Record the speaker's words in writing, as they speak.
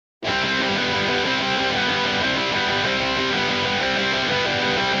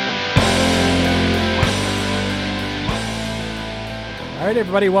All right,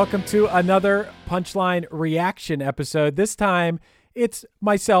 everybody, welcome to another Punchline reaction episode. This time, it's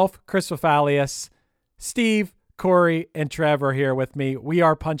myself, Chris Fafalius, Steve, Corey, and Trevor here with me. We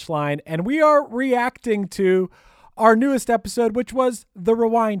are Punchline, and we are reacting to our newest episode, which was the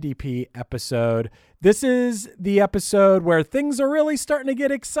Rewind EP episode. This is the episode where things are really starting to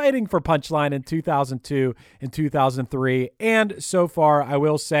get exciting for Punchline in 2002 and 2003. And so far, I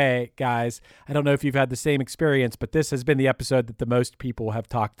will say, guys, I don't know if you've had the same experience, but this has been the episode that the most people have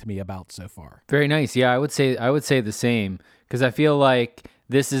talked to me about so far. Very nice. Yeah, I would say the same, because I feel like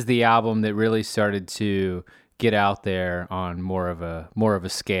this is the album that really started to get out there on more of a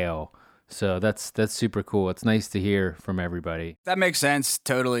scale. So that's super cool. It's nice to hear from everybody. That makes sense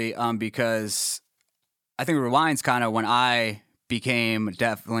totally, because I think Rewind's kind of when I became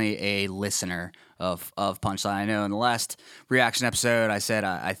definitely a listener of Punchline. I know in the last reaction episode I said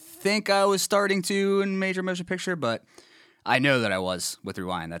I think I was starting to in Major Motion Picture, but I know that I was with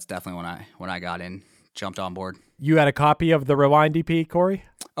Rewind. That's definitely when I got in, jumped on board. You had a copy of the Rewind EP, Corey?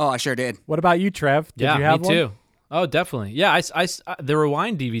 Oh, I sure did. What about you, Trev? Did you have me too. Oh, definitely. Yeah, I the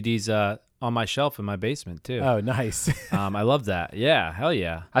Rewind DVD's on my shelf in my basement too. Oh, nice. I love that. Yeah, hell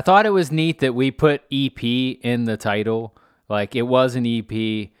yeah. I thought it was neat that we put EP in the title. Like, it was an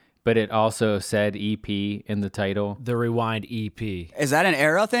EP, but it also said EP in the title. The Rewind EP. Is that an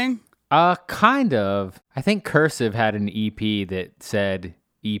era thing? Kind of. I think Cursive had an EP that said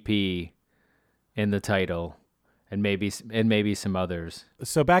EP in the title, and maybe some others.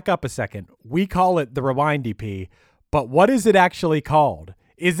 So back up a second. We call it the Rewind EP, but what is it actually called?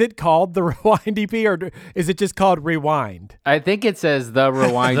 Is it called the Rewind EP, or is it just called Rewind? I think it says the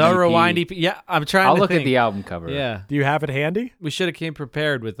Rewind the EP. Rewind EP. Yeah, I'm trying I'll to look think. at the album cover. Yeah. Do you have it handy? We should have came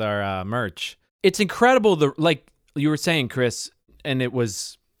prepared with our merch. It's incredible, like you were saying, Chris, and it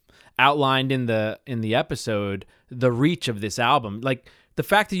was outlined in the episode, the reach of this album. Like, the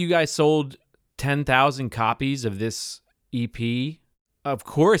fact that you guys sold 10,000 copies of this EP, of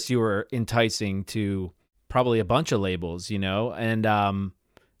course you were enticing to probably a bunch of labels,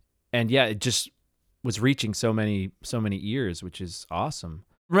 and yeah, it just was reaching so many ears, which is awesome.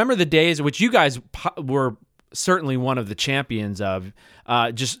 Remember the days, which you guys were certainly one of the champions of,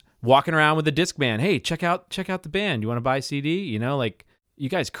 just walking around with a Discman. Hey, check out the band. You want to buy a CD? Like, you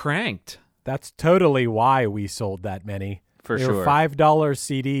guys cranked. That's totally why we sold that many. For they sure. Were $5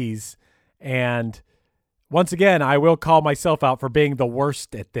 CDs. And once again, I will call myself out for being the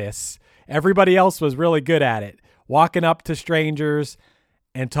worst at this. Everybody else was really good at it. Walking up to strangers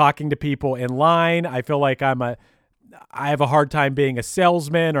and talking to people in line. I feel like I have a hard time being a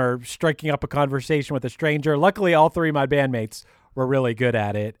salesman or striking up a conversation with a stranger. Luckily, all three of my bandmates were really good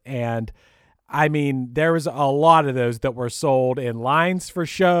at it. And I mean, there was a lot of those that were sold in lines for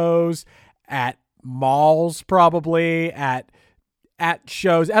shows, at malls, probably at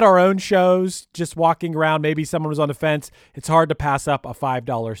shows, at our own shows, just walking around. Maybe someone was on the fence. It's hard to pass up a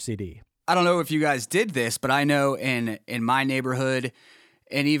 $5 CD. I don't know if you guys did this, but I know in my neighborhood,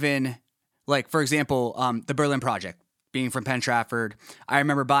 and even, like, for example, the Berlin Project, being from Penn Trafford, I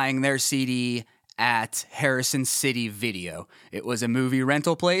remember buying their CD at Harrison City Video. It was a movie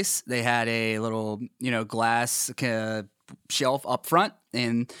rental place. They had a little, glass shelf up front,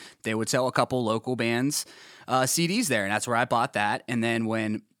 and they would sell a couple local bands CDs there, and that's where I bought that. And then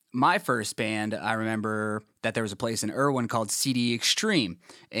when my first band, I remember that there was a place in Irwin called CD Extreme,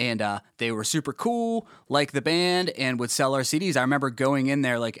 and they were super cool, like the band, and would sell our CDs. I remember going in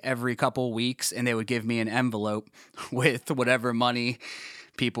there like every couple weeks, and they would give me an envelope with whatever money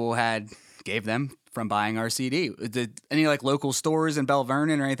people gave them from buying our CD. Did any like local stores in Bell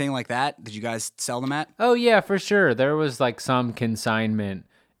Vernon or anything like that? Did you guys sell them at? Oh yeah, for sure. There was like some consignment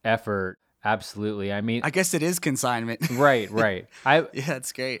effort. Absolutely. I mean, I guess it is consignment. Right. Yeah,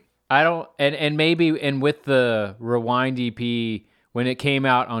 that's great. I don't, and maybe, and with the Rewind EP, when it came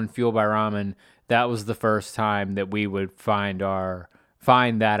out on Fuel by Ramen, that was the first time that we would find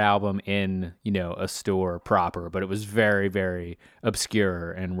that album in, a store proper, but it was very, very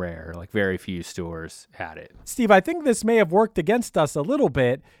obscure and rare. Like, very few stores had it. Steve, I think this may have worked against us a little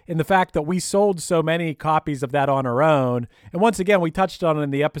bit in the fact that we sold so many copies of that on our own. And once again, we touched on it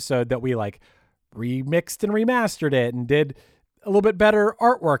in the episode that we like remixed and remastered it and did a little bit better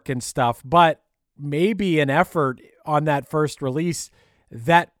artwork and stuff, but maybe an effort on that first release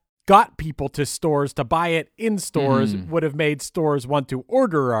that got people to stores to buy it in stores would have made stores want to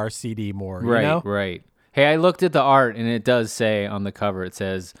order our CD more. Right. Hey, I looked at the art, and it does say on the cover, it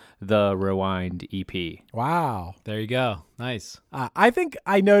says the Rewind EP. Wow. There you go. Nice. I think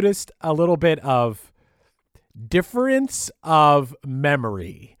I noticed a little bit of difference of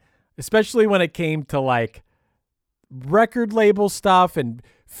memory, especially when it came to like record label stuff and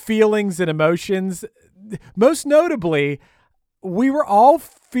feelings and emotions. Most notably, we were all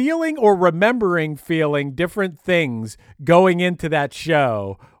feeling or remembering feeling different things going into that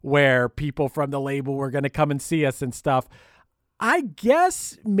show where people from the label were going to come and see us and stuff. I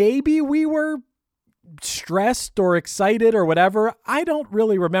guess maybe we were stressed or excited or whatever. I don't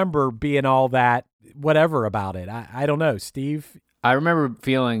really remember being all that whatever about it. I don't know. Steve? I remember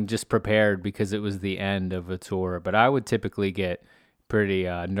feeling just prepared because it was the end of a tour, but I would typically get pretty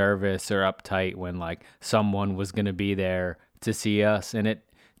nervous or uptight when like someone was going to be there to see us, and it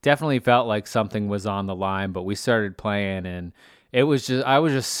definitely felt like something was on the line. But we started playing, and I was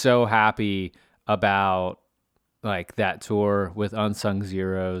just so happy about like that tour with Unsung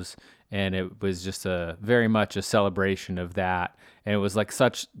Zeros, and it was just very much a celebration of that, and it was like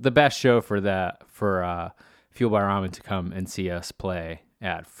the best show for Fueled by Ramen to come and see us play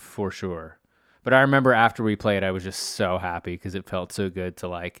at, for sure. But I remember after we played, I was just so happy because it felt so good to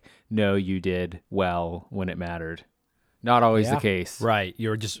like know you did well when it mattered. Not always the case. Right. You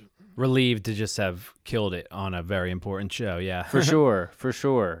were just relieved to just have killed it on a very important show. Yeah. For sure. For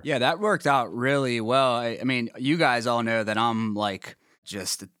sure. Yeah, that worked out really well. I mean, you guys all know that I'm like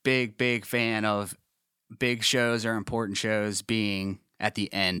just a big fan of big shows or important shows being at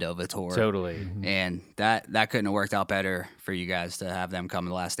the end of a tour. Totally. And that couldn't have worked out better for you guys to have them come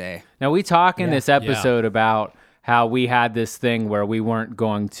the last day. Now, we talk in this episode about how we had this thing where we weren't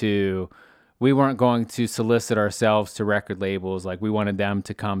going to solicit ourselves to record labels. Like, we wanted them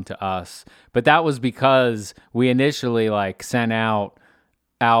to come to us. But that was because we initially like sent out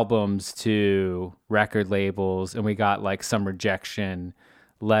albums to record labels and we got like some rejection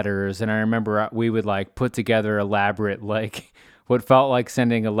letters. And I remember we would like put together elaborate, like what felt like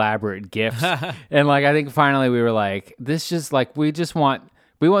sending elaborate gifts. And like, I think finally we were like, this just like, we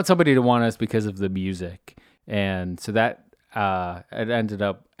want somebody to want us because of the music. And so that, it ended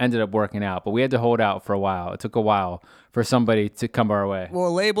up working out, but we had to hold out for a while. It took a while for somebody to come our way. Well, a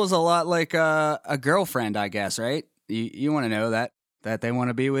label's a lot like a girlfriend, I guess, right? You want to know that they want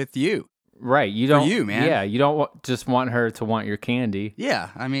to be with you. Right. You don't, for you, man. Yeah. You don't just want her to want your candy. Yeah.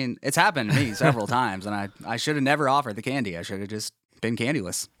 I mean, it's happened to me several times, and I should have never offered the candy. I should have just been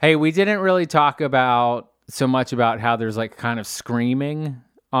candyless. Hey, we didn't really talk about so much about how there's like kind of screaming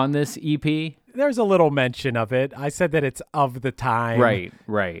on this EP. There's a little mention of it. I said that it's of the time.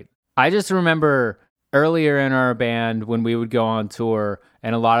 Right. I just remember earlier in our band when we would go on tour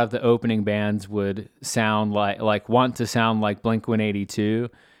and a lot of the opening bands would sound want to sound like Blink-182.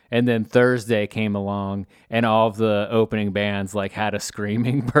 And then Thursday came along and all of the opening bands like had a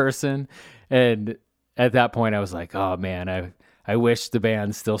screaming person. And at that point I was like, oh man, I wish the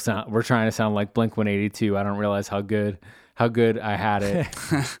band we're trying to sound like Blink-182. I don't realize how good I had it.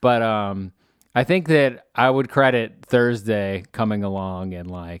 But I think that I would credit Thursday coming along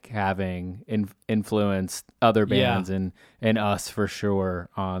and like having influenced other bands and us for sure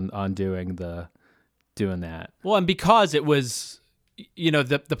on doing that. Well, and because it was,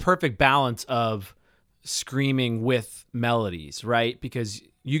 the perfect balance of screaming with melodies, right? Because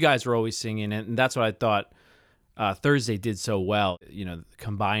you guys were always singing it, and that's what I thought Thursday did so well,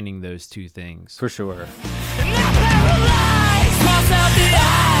 combining those two things. For sure. Cross out the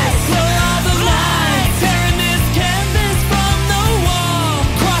eyes, blur all the lines, tearing this canvas from the wall.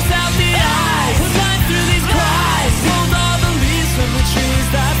 Cross out the eyes, blind through these cries, pulled all the leaves from the trees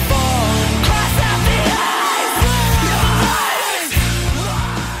that fall. Cross out the eyes,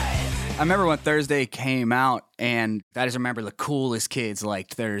 I remember when Thursday came out, and I just remember the coolest kids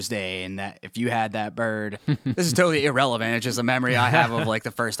liked Thursday, and that if you had that bird, this is totally irrelevant. It's just a memory I have of like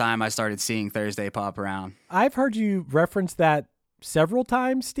the first time I started seeing Thursday pop around. I've heard you reference that several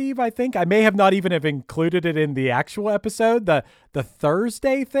times, Steve. I think I may have not even have included it in the actual episode. The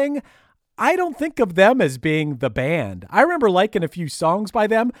Thursday thing. I don't think of them as being the band. I remember liking a few songs by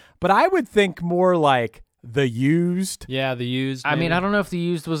them, but I would think more like The Used. Yeah, The Used. I mean, I don't know if The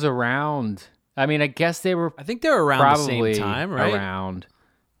Used was around. I mean, I guess they were. I think they were around probably the same time, right? Around.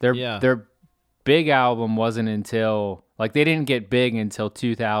 Their big album wasn't until like they didn't get big until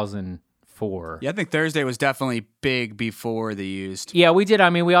 2004. Yeah, I think Thursday was definitely big before The Used. Yeah, we did.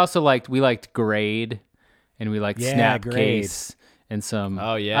 I mean, we also liked Grade, and we liked Grade. Snapcase and some.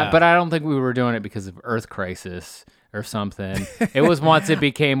 Oh yeah, but I don't think we were doing it because of Earth Crisis or something. It was once it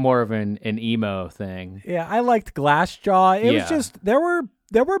became more of an emo thing. Yeah, I liked Glassjaw. It was just there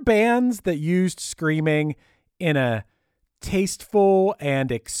were bands that used screaming in a tasteful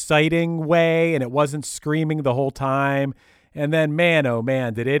and exciting way, and it wasn't screaming the whole time. And then, man, oh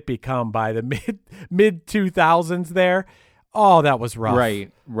man, did it become by the mid 2000s there. Oh, that was rough.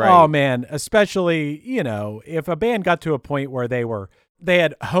 Right. Oh man, especially, if a band got to a point where they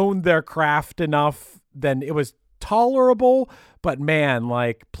had honed their craft enough, then it was tolerable. But man,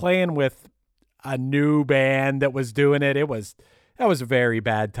 like playing with a new band that was doing it, that was a very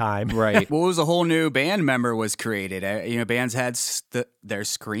bad time. Right. What was a whole new band member was created? Bands had their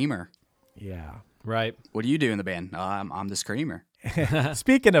screamer. Yeah. Right. What do you do in the band? I'm the screamer.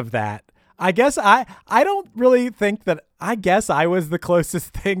 Speaking of that, I guess I don't really think that. I guess I was the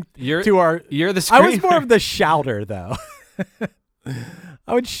closest thing to our. You're the I screamer. was more of the shouter, though.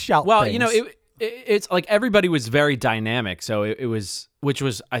 I would shout. Well, things. it's like everybody was very dynamic, so it was, which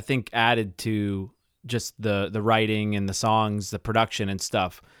was, I think, added to just the writing and the songs, the production and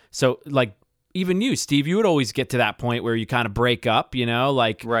stuff. So like even you, Steve, you would always get to that point where you kind of break up,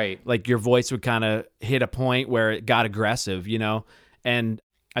 like Right. like your voice would kind of hit a point where it got aggressive, and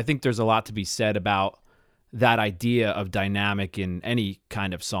I think there's a lot to be said about that idea of dynamic in any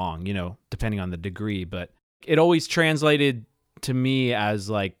kind of song, depending on the degree, but it always translated to me as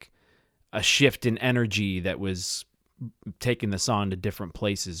like a shift in energy that was taking the song to different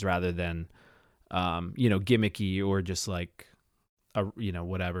places rather than, gimmicky or just like,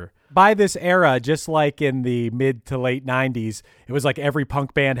 whatever. By this era, just like in the mid to late 90s, it was like every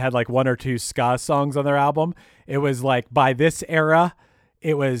punk band had like one or two ska songs on their album. It was like by this era,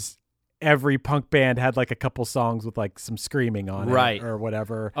 it was every punk band had like a couple songs with like some screaming on Right. it or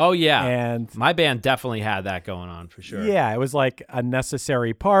whatever. Oh yeah. And My band definitely had that going on for sure. yeah, it was like a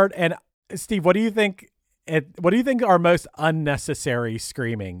necessary part. And Steve, what do you think? What do you think our most unnecessary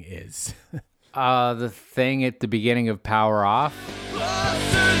screaming is? The thing at the beginning of Power Off.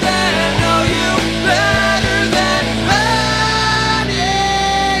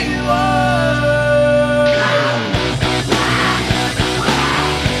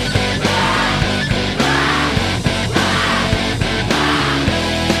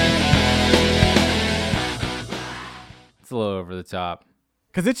 It's a little over the top.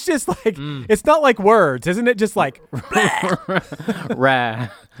 Because it's just like, it's not like words, isn't it? Just like, Rah.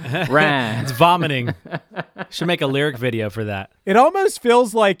 It's vomiting. Should make a lyric video for that. it almost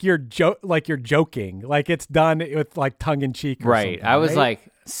feels like you're joking, like it's done with like tongue in cheek. Right. I was like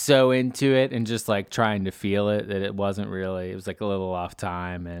so into it and just like trying to feel it that it wasn't really. It was like a little off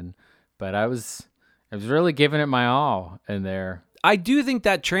time, but I was really giving it my all in there. I do think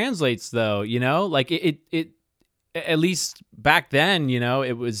that translates though, like it at least back then,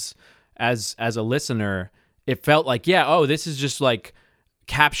 it was as a listener, it felt like, this is just like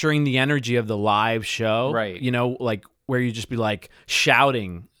capturing the energy of the live show. Right. Like Where you just be like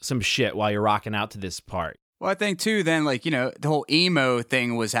shouting some shit while you're rocking out to this part. Well, I think too, then, like, the whole emo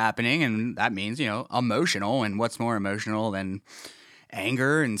thing was happening, and that means, emotional, and what's more emotional than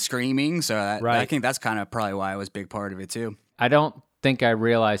anger and screaming? So I think that's kind of probably why it was a big part of it too. I don't think I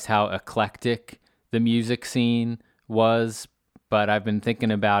realized how eclectic the music scene was, but I've been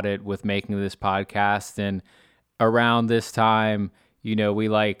thinking about it with making this podcast. And around this time, we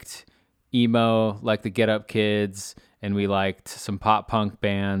liked emo, like the Get Up Kids, and we liked some pop punk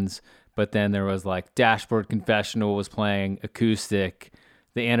bands. But then there was like Dashboard Confessional was playing acoustic.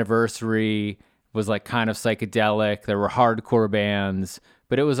 The Anniversary was like kind of psychedelic. There were hardcore bands,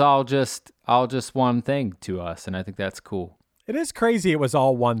 but it was all just one thing to us, and I think that's cool. it is crazy. It was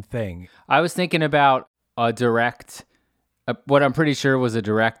all one thing. I was thinking about what I'm pretty sure was a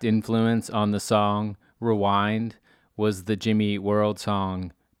direct influence on the song Rewind was the Jimmy Eat World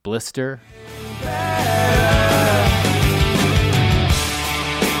song Blister.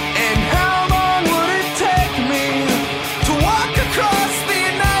 And how long would it take me to walk across the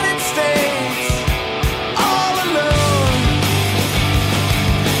United States all alone?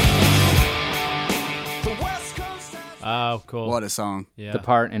 The West Coast has Oh, cool. What a song. Yeah. The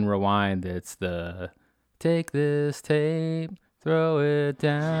part in Rewind, it's the take this tape, throw it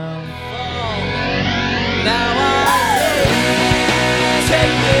down. now I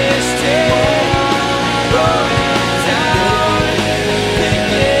take this tape, throw it down,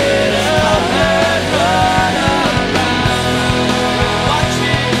 pick it up and run around, watch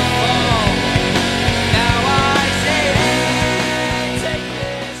it fall. Now I say, take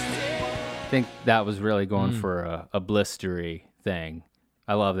this tape. I think that was really going for a blistery thing.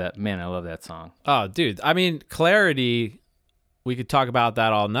 I love that. Man, I love that song. Oh, dude. I mean, Clarity, we could talk about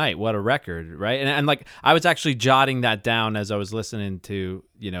that all night. What a record, right? And like, I was actually jotting that down as I was listening to,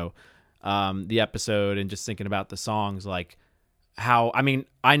 the episode and just thinking about the songs, like how, I mean,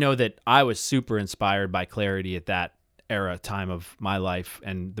 I know that I was super inspired by Clarity at that time of my life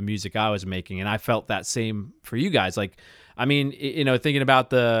and the music I was making. And I felt that same for you guys. Like, I mean, thinking about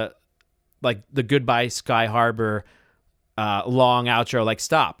the Goodbye Sky Harbor long outro, like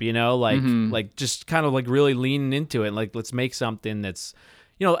stop, like just kind of like really leaning into it. Like, let's make something that's,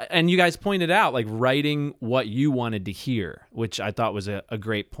 and you guys pointed out like writing what you wanted to hear, which I thought was a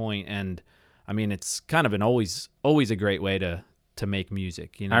great point. And I mean, it's kind of always a great way to make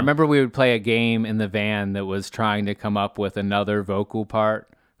music. I remember we would play a game in the van that was trying to come up with another vocal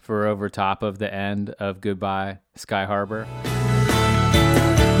part for over top of the end of Goodbye Sky Harbor.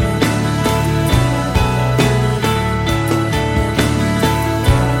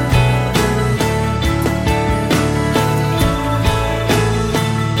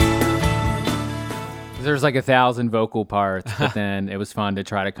 There's like 1,000 vocal parts, but then it was fun to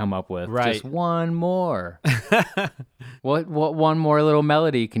try to come up with just one more. What one more little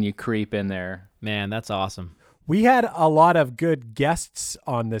melody can you creep in there? Man, that's awesome. We had a lot of good guests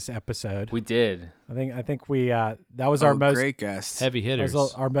on this episode. We did. I think we that was our most great guests, heavy hitters. That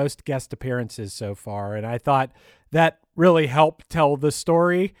was our most guest appearances so far, and I thought that really helped tell the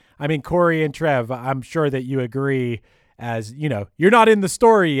story. I mean, Corey and Trev, I'm sure that you agree. As you're not in the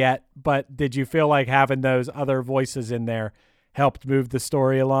story yet, but did you feel like having those other voices in there helped move the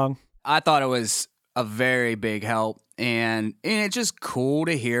story along? I thought it was a very big help, and it's just cool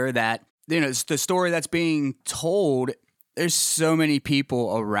to hear that it's the story that's being told. There's so many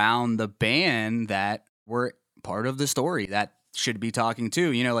people around the band that were part of the story that should be talking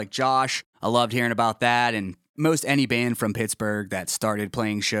too. Like Josh, I loved hearing about that, and most any band from Pittsburgh that started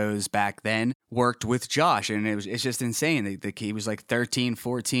playing shows back then worked with Josh, and it's just insane. He was like 13,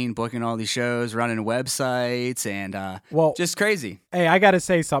 14, booking all these shows, running websites, and just crazy. Hey, I got to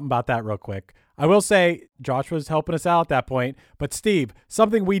say something about that real quick. I will say Josh was helping us out at that point, but Steve,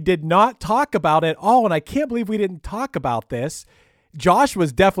 something we did not talk about at all, and I can't believe we didn't talk about this. Josh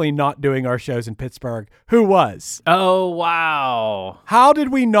was definitely not doing our shows in Pittsburgh. Who was? Oh, wow. How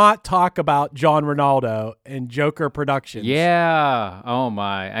did we not talk about John Ronaldo and Joker Productions? Yeah. Oh,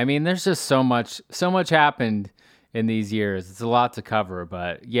 my. I mean, there's just so much happened in these years. It's a lot to cover,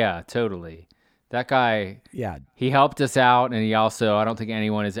 but yeah, totally. That guy, he helped us out, and he also, I don't think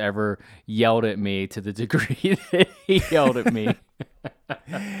anyone has ever yelled at me to the degree that he yelled at me.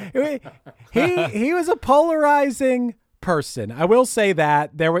 He was a polarizing person. I will say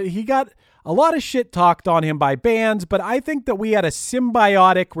that he got a lot of shit talked on him by bands, but I think that we had a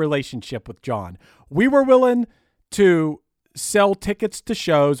symbiotic relationship with John. We were willing to sell tickets to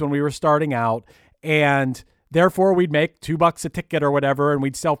shows when we were starting out, and therefore we'd make $2 a ticket or whatever, and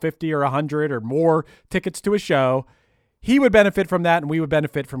we'd sell 50 or 100 or more tickets to a show. He would benefit from that, and we would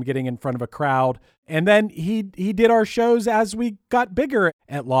benefit from getting in front of a crowd. And then he did our shows as we got bigger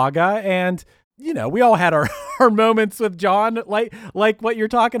at Laga, and we all had our moments with John, like what you're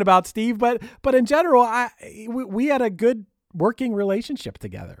talking about, Steve. But in general, we had a good working relationship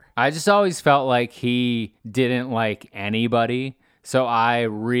together. I just always felt like he didn't like anybody, so I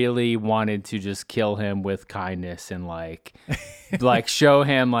really wanted to just kill him with kindness and like show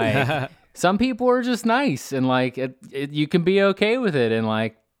him like some people are just nice, and like you can be okay with it, and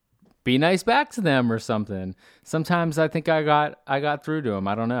like be nice back to them or something. Sometimes I think I got through to him.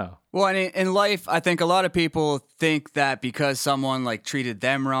 I don't know. Well, and in life, I think a lot of people think that because someone like treated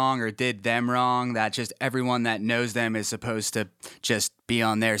them wrong or did them wrong, that just everyone that knows them is supposed to just be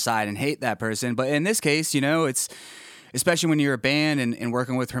on their side and hate that person. But in this case, it's especially when you're a band and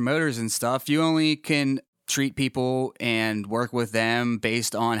working with promoters and stuff, you only can treat people and work with them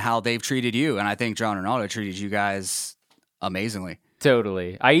based on how they've treated you. And I think John Ronaldo treated you guys amazingly.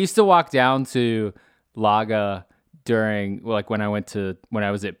 Totally. I used to walk down to Laga during, like, when I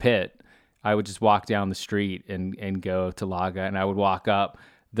was at Pitt. I would just walk down the street and go to Laga, and I would walk up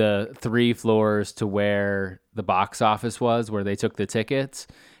the 3 floors to where the box office was, where they took the tickets,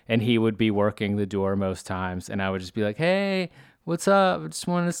 and he would be working the door most times, and I would just be like, "Hey, what's up? I just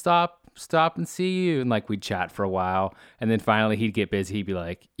wanted to stop and see you," and like we'd chat for a while, and then finally he'd get busy. He'd be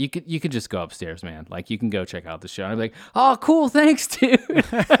like, you could just go upstairs, man, like you can go check out the show. And I'd be like, "Oh, cool, thanks, dude."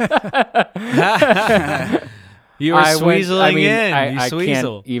 You were sweezeling in. I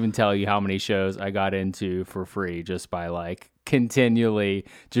can't even tell you how many shows I got into for free just by like continually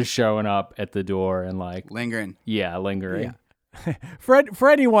just showing up at the door and like lingering. Yeah, lingering. Yeah. For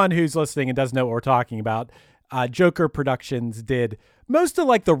anyone who's listening and doesn't know what we're talking about, Joker Productions did most of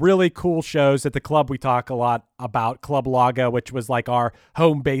like the really cool shows at the club we talk a lot about, Club Laga, which was like our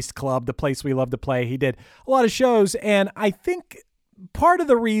home-based club, the place we love to play. He did a lot of shows, and I think part of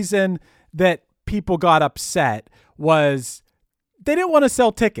the reason that people got upset was they didn't want to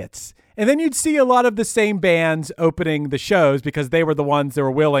sell tickets. And then you'd see a lot of the same bands opening the shows because they were the ones that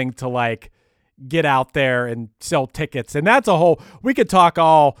were willing to like get out there and sell tickets. And that's we could talk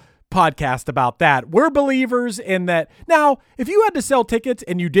all podcast about that. We're believers in that. Now, if you had to sell tickets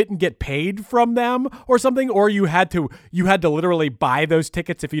and you didn't get paid from them or something, or you had to literally buy those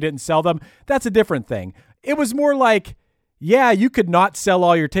tickets if you didn't sell them, that's a different thing. It was more like, yeah, you could not sell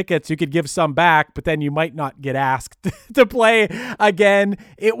all your tickets. You could give some back, but then you might not get asked to play again.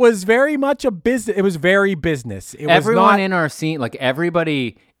 It was very much a business. It was very business. Everyone in our scene, like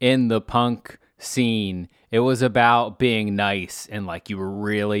everybody in the punk scene, it was about being nice and like you were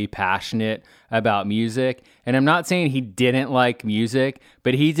really passionate about music. And I'm not saying he didn't like music,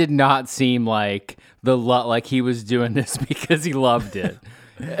 but he did not seem like like he was doing this because he loved it.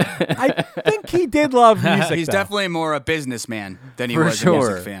 I think he did love music. He's though. definitely more a businessman than he For was sure. a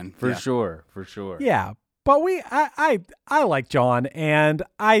music fan. For Yeah. sure. For sure. Yeah. But I like John, and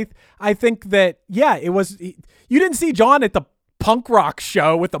I think that, yeah, it was, you didn't see John at the punk rock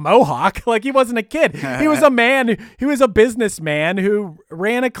show with the mohawk. Like, he wasn't a kid. He was a man. He was a businessman who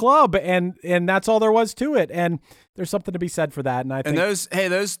ran a club, and that's all there was to it. And there's something to be said for that. And I think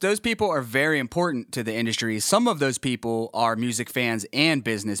those people are very important to the industry. Some of those people are music fans and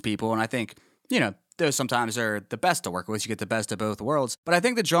business people, and I think, those sometimes are the best to work with. You get the best of both worlds. But I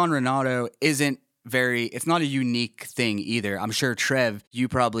think that John Renato it's not a unique thing either. I'm sure, Trev, you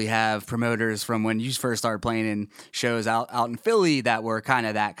probably have promoters from when you first started playing in shows out in Philly that were kind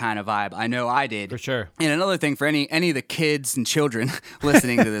of that kind of vibe. I know I did. For sure. And another thing for any of the kids and children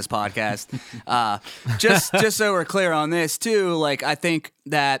listening to this podcast, just so we're clear on this too, like, I think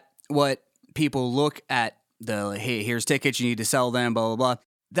that what people look at hey, here's tickets, you need to sell them, blah, blah, blah.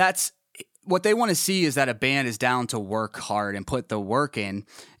 That's what they want to see, is that a band is down to work hard and put the work in.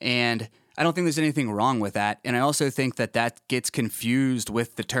 And I don't think there's anything wrong with that. And I also think that gets confused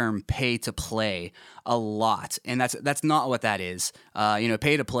with the term pay to play a lot. And that's not what that is.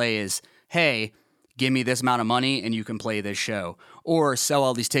 Pay to play is, hey, give me this amount of money and you can play this show, or sell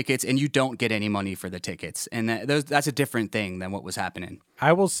all these tickets and you don't get any money for the tickets. And that's a different thing than what was happening.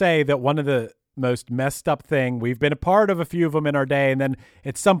 I will say that one of the most messed up thing, we've been a part of a few of them in our day, and then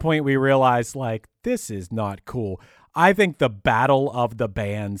at some point we realized, like, this is not cool. I think the Battle of the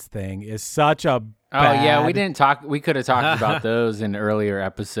Bands thing is such a bad... Oh yeah, we could have talked about those in earlier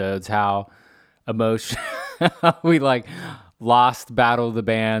episodes, how emotional we like lost Battle of the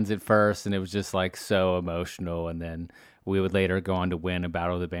Bands at first, and it was just like so emotional, and then we would later go on to win a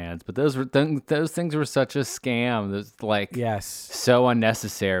Battle of the Bands. But those things were such a scam. There's like, yes, so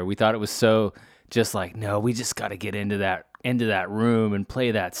unnecessary. We thought it was so just like, no, we just got to get into that room and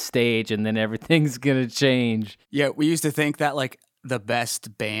play that stage, and then everything's gonna change. Yeah, we used to think that like the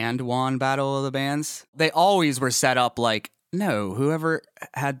best band won Battle of the Bands. They always were set up like, no, whoever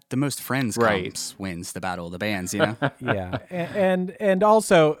had the most friends wins the Battle of the Bands, yeah, and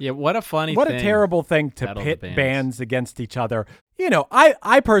also, Yeah, what a funny what thing. a terrible thing to Battle of pit the bands. Bands against each other.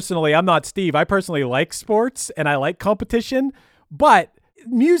 I personally, I'm not Steve. I personally like sports and I like competition, but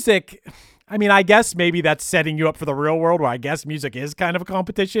music, I mean, I guess maybe that's setting you up for the real world, where I guess music is kind of a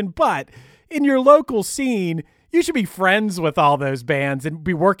competition, but in your local scene, you should be friends with all those bands and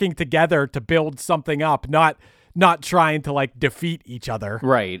be working together to build something up, not trying to like defeat each other.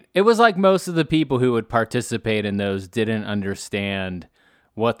 Right. It was like most of the people who would participate in those didn't understand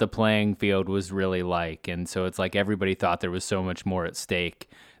what the playing field was really like. And so it's like everybody thought there was so much more at stake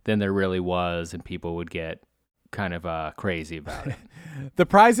than there really was, and people would get kind of crazy about it. The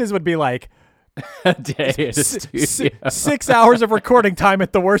prizes would be like A day at a studio. 6 hours of recording time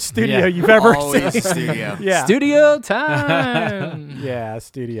at the worst studio Yeah. you've ever Always seen. studio. Yeah. Studio time. Yeah,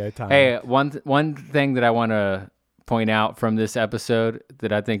 studio time. Hey, one thing that I want to point out from this episode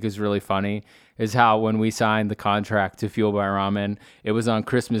that I think is really funny is how when we signed the contract to Fuel by Ramen, it was on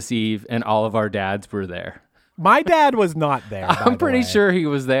Christmas Eve and all of our dads were there. My dad was not there. by I'm the pretty way. sure he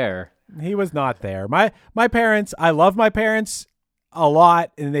was there. He was not there. My parents, I love my parents a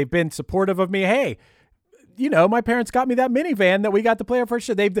lot, and they've been supportive of me. Hey, my parents got me that minivan that we got to play our first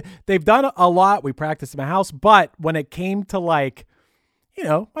show. They've done a lot. We practiced in my house, but when it came to like,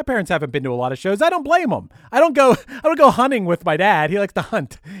 my parents haven't been to a lot of shows. I don't blame them. I don't go hunting with my dad. He likes to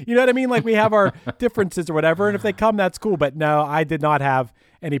hunt. You know what I mean? Like, we have our differences or whatever, and if they come, that's cool. But no, I did not have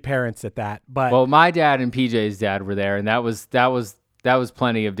any parents at that. But Well, my dad and PJ's dad were there, and that was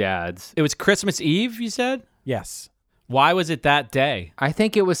plenty of dads. It was Christmas Eve, you said? yes. Why was it that day? I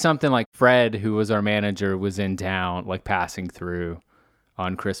think it was something like Fred, who was our manager, was in town, like passing through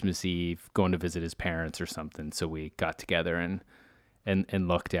on Christmas Eve, going to visit his parents or something. So we got together and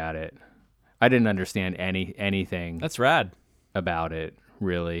looked at it. I didn't understand anything That's rad. about it,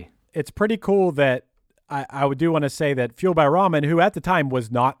 really. It's pretty cool that I would do want to say that Fueled by Ramen, who at the time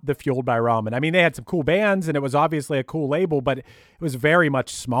was not the Fueled by Ramen. I mean, they had some cool bands and it was obviously a cool label, but it was very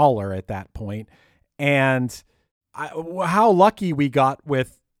much smaller at that point. And how lucky we got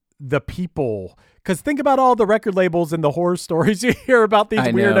with the people. Because think about all the record labels and the horror stories you hear about these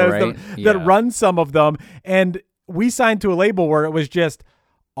I know, weirdos right? that Yeah. run some of them. And we signed to a label where it was just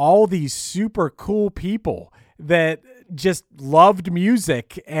all these super cool people that just loved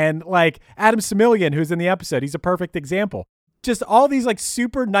music. And like Adam Similian, who's in the episode, he's a perfect example. Just all these like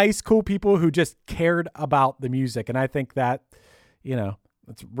super nice, cool people who just cared about the music. And I think that,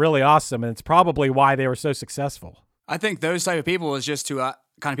 it's really awesome. And it's probably why they were so successful. I think those type of people is just to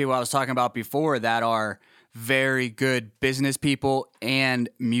kind of people I was talking about before that are very good business people and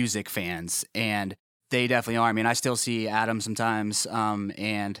music fans. And they definitely are. I mean, I still see Adam sometimes.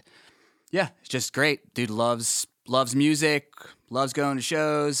 And yeah, it's just great. Dude loves music, loves going to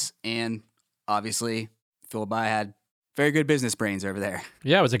shows, and obviously Phil By had very good business brains over there.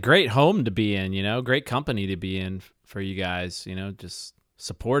 Yeah, it was a great home to be in, great company to be in for you guys, just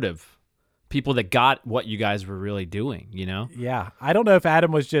supportive. People that got what you guys were really doing, Yeah. I don't know if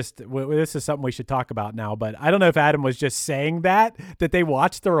Adam was just, this is something we should talk about now, but I don't know if Adam was just saying that they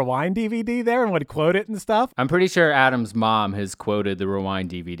watched the Rewind DVD there and would quote it and stuff. I'm pretty sure Adam's mom has quoted the Rewind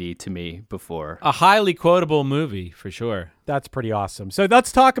DVD to me before. A highly quotable movie, for sure. That's pretty awesome. So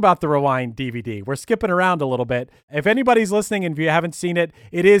let's talk about the Rewind DVD. We're skipping around a little bit. If anybody's listening and if you haven't seen it,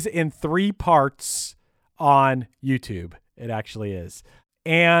 it is in 3 parts on YouTube. It actually is.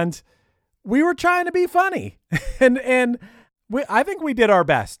 And we were trying to be funny, and I think we did our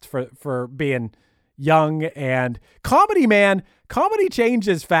best for being young and comedy. Man, comedy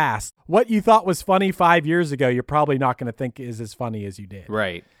changes fast. What you thought was funny 5 years ago, you're probably not going to think is as funny as you did.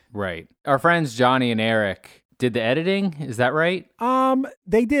 Right. Our friends Johnny and Eric did the editing. Is that right?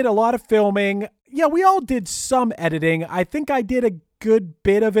 They did a lot of filming. Yeah, we all did some editing. I think I did a good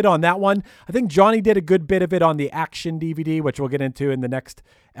bit of it on that one. I think Johnny did a good bit of it on the Action DVD, which we'll get into in the next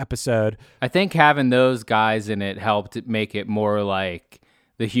episode. I think having those guys in it helped make it more like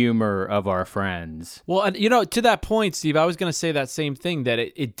the humor of our friends. Well, and to that point, Steve, I was going to say that same thing, that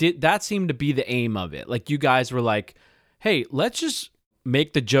it did, that seemed to be the aim of it. Like, you guys were like, hey, let's just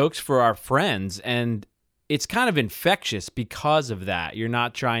make the jokes for our friends. And it's kind of infectious because of that. You're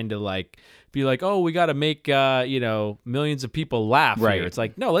not trying to be like, oh, we got to make, millions of people laugh Right. here. It's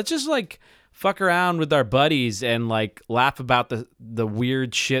like, no, let's just fuck around with our buddies and laugh about the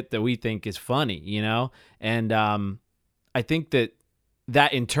weird shit that we think is funny, And I think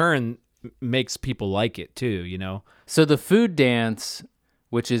that in turn makes people like it too, So the food dance,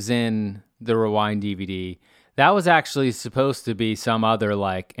 which is in the Rewind DVD, that was actually supposed to be some other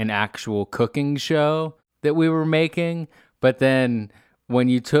an actual cooking show that we were making, but then when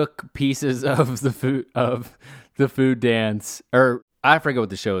you took pieces of the food dance, or I forget what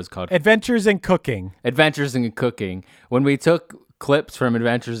the show is called. Adventures in Cooking. Adventures in Cooking. When we took clips from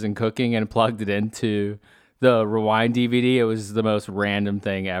Adventures in Cooking and plugged it into the Rewind DVD, it was the most random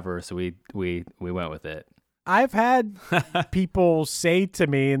thing ever. So we went with it. I've had people say to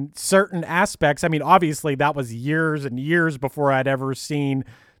me in certain aspects, I mean, obviously that was years and years before I'd ever seen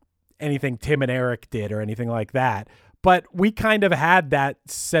anything Tim and Eric did or anything like that. But we kind of had that,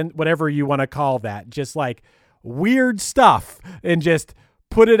 whatever you want to call that, just weird stuff and just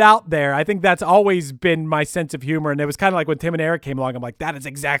put it out there. I think that's always been my sense of humor. And it was kind of like when Tim and Eric came along, I'm like, that is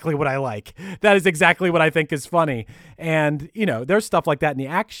exactly what I like. That is exactly what I think is funny. And, there's stuff like that in the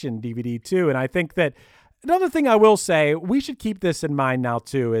Action DVD too. And I think that another thing I will say, we should keep this in mind now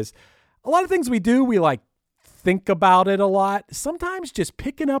too, is a lot of things we do, we think about it a lot. Sometimes just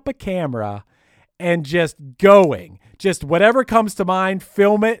picking up a camera and just going, just whatever comes to mind,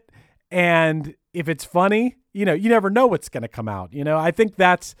 film it. And if it's funny, you never know what's going to come out. I think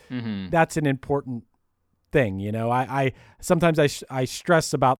that's an important thing. I sometimes I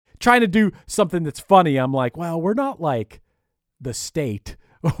stress about trying to do something that's funny. I'm like, well, we're not like the State.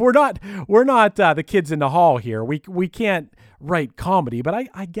 We're not the Kids in the Hall here. We can't write comedy, but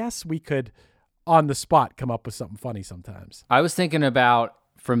I guess we could on the spot come up with something funny sometimes. I was thinking about,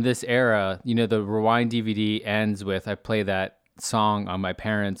 from this era, the Rewind DVD ends with, I play that song on my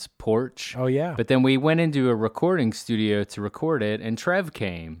parents' porch. Oh, yeah. But then we went into a recording studio to record it, and Trev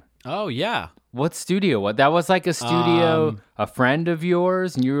came. Oh, yeah. What studio? What? That was a studio, a friend of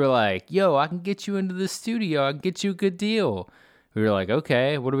yours, and you were like, yo, I can get you into the studio. I can get you a good deal. We were like,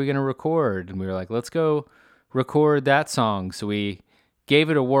 okay, what are we going to record? And we were like, let's go record that song. So we gave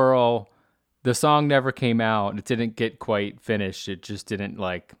it a whirl. The song never came out. It didn't get quite finished. It just didn't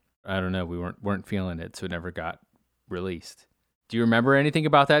I don't know. We weren't feeling it, so it never got released. Do you remember anything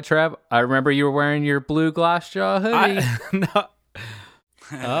about that, Trev? I remember you were wearing your blue Glassjaw hoodie. No.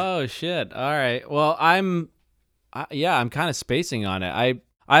 Oh shit! All right. Well, I'm kind of spacing on it.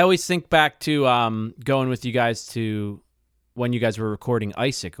 I always think back to going with you guys to when you guys were recording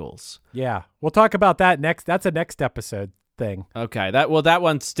Icicles. Yeah, we'll talk about that next. That's a next episode thing. Okay, that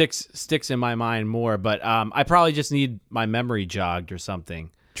one sticks in my mind more, but I probably just need my memory jogged or something.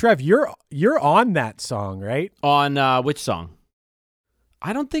 Trev, you're on that song, right? On which song?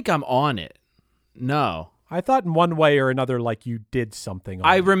 I don't think I'm on it. No. I thought in one way or another, like you did something on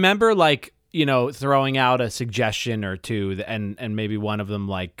I it. remember like, throwing out a suggestion or two and maybe one of them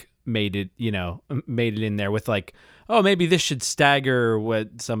like made it in there with like, oh, maybe this should stagger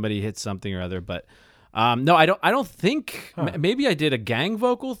when somebody hits something or other. But no, I don't think maybe I did a gang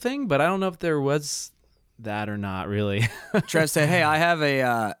vocal thing, but I don't know if there was that or not really. Trev said, hey, I have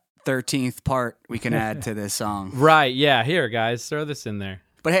a 13th part we can add to this song. Right. Yeah. Here, guys, throw this in there.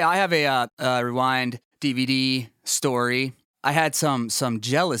 But hey, I have a Rewind DVD story. I had some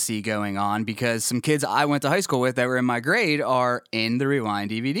jealousy going on because some kids I went to high school with that were in my grade are in the Rewind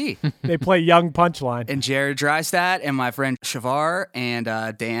DVD. They play Young Punchline. And Jared Drystat and my friend Shavar and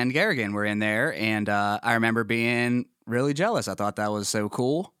Dan Garrigan were in there. And I remember being really jealous. I thought that was so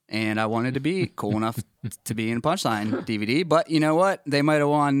cool. And I wanted to be cool enough to be in Punchline DVD. But you know what? They might have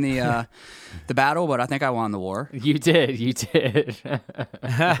won the battle, but I think I won the war. You did.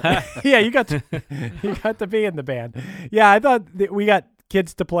 Yeah, you got to be in the band. Yeah, I thought that we got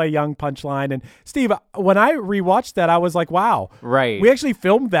kids to play Young Punchline. And Steve, when I rewatched that, I was like, wow. Right. We actually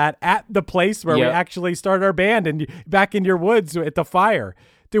filmed that at the place where we Yep. actually started our band and back in your woods at the fire.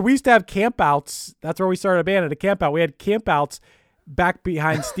 Dude, we used to have campouts. That's where we started a band, at a campout. We had campouts back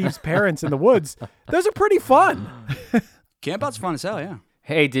behind Steve's parents in the woods. Those are pretty fun. Campout's fun as hell, yeah.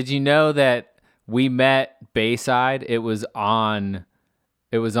 Hey, did you know that we met Bayside? It was on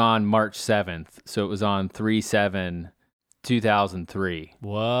March 7th. So it was on 3/7/2003.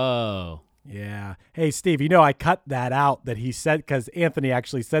 Whoa. Yeah. Hey, Steve, I cut that out that he said, because Anthony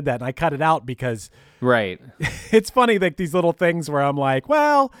actually said that, and I cut it out because Right. it's funny, like these little things where I'm like,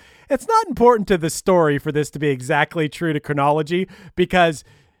 well, it's not important to the story for this to be exactly true to chronology, because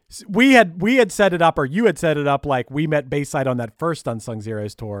we had set it up, or you had set it up like we met Bayside on that first Unsung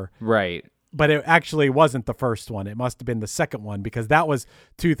Zeros tour, Right. but it actually wasn't the first one. It must have been the second one, because that was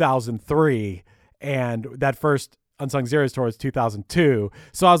 2003, and that first Unsung Zeros tour was 2002.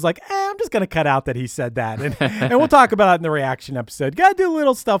 So I was like, I'm just going to cut out that he said that. And we'll talk about it in the reaction episode. Got to do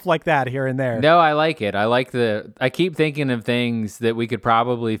little stuff like that here and there. No, I like it. I keep thinking of things that we could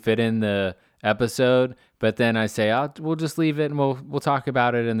probably fit in the episode, but then I say, we'll just leave it and we'll talk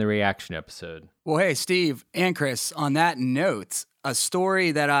about it in the reaction episode. Well, hey, Steve and Chris, on that note, a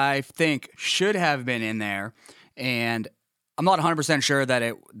story that I think should have been in there, and I'm not 100% sure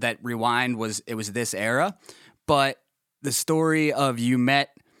that Rewind was this era, but the story of you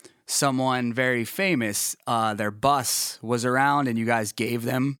met someone very famous, their bus was around and you guys gave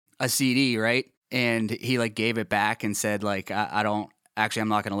them a CD, right? And he like gave it back and said like, I'm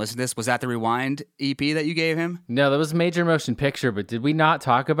not going to listen to this. Was that the Rewind EP that you gave him? No, that was Major Motion Picture, but did we not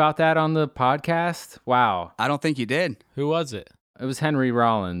talk about that on the podcast? Wow. I don't think you did. Who was it? It was Henry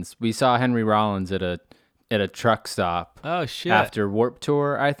Rollins. We saw Henry Rollins at a truck stop. Oh, shit. After Warped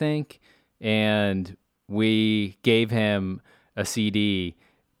Tour, I think. And we gave him a CD,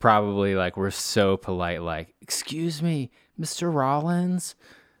 probably like we're so polite, like, excuse me, Mr. Rollins?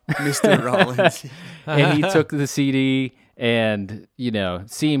 Mr. Rollins. And he took the CD and,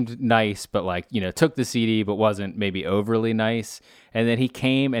 seemed nice, but like, took the CD, but wasn't maybe overly nice. And then he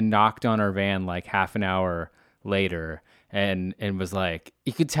came and knocked on our van like half an hour later and was like,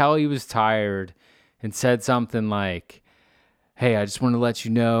 you could tell he was tired, and said something like, hey, I just want to let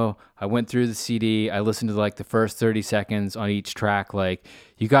you know, I went through the CD. I listened to like the first 30 seconds on each track. Like,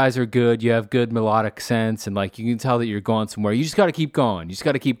 you guys are good. You have good melodic sense. And like, you can tell that you're going somewhere. You just got to keep going. You just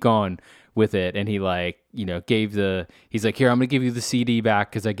got to keep going with it. And he like, he's like, here, I'm going to give you the CD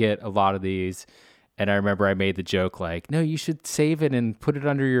back because I get a lot of these. And I remember I made the joke like, no, you should save it and put it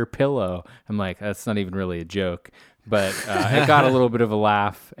under your pillow. I'm like, that's not even really a joke. But it got a little bit of a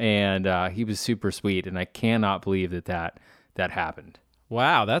laugh. And he was super sweet. And I cannot believe that happened.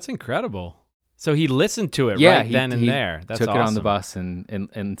 Wow, that's incredible. So he listened to it then and there. That's took awesome. it on the bus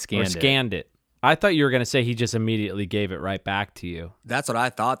and scanned it. I thought you were going to say he just immediately gave it right back to you. That's what I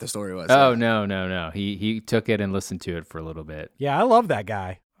thought the story was. Oh, no. He took it and listened to it for a little bit. Yeah, I love that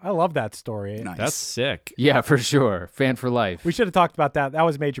guy. I love that story. Nice. That's sick. Yeah, for sure. Fan for life. We should have talked about that. That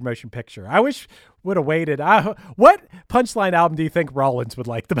was Major Motion Picture. I wish would have waited. What Punchline album do you think Rollins would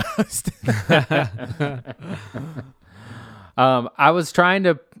like the most? I was trying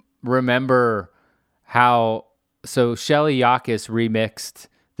to remember how. So Shelly Yakis remixed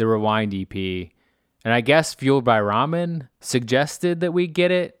the Rewind EP, and I guess Fueled by Ramen suggested that we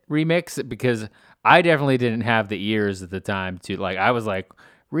get it remixed because I definitely didn't have the ears at the time to like. I was like,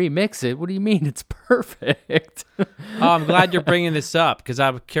 remix it? What do you mean? It's perfect. Oh, I'm glad you're bringing this up because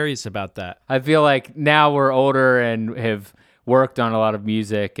I'm curious about that. I feel like now we're older and have worked on a lot of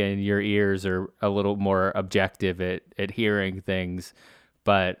music, and your ears are a little more objective at hearing things.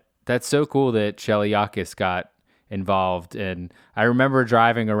 But that's so cool that Shelly Yakis got involved. And I remember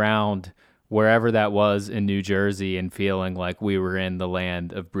driving around wherever that was in New Jersey and feeling like we were in the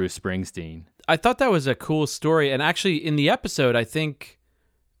land of Bruce Springsteen. I thought that was a cool story. And actually, in the episode, I think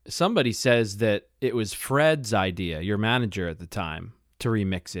somebody says that it was Fred's idea, your manager at the time, to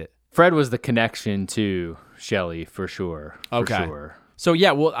remix it. Fred was the connection to Shelly for sure. Okay. For sure. So,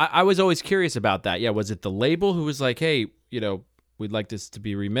 yeah, well, I was always curious about that. Yeah, was it the label who was like, hey, we'd like this to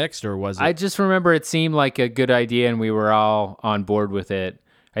be remixed, or was it? I just remember it seemed like a good idea and we were all on board with it.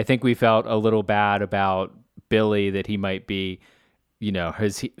 I think we felt a little bad about Billy, that he might be,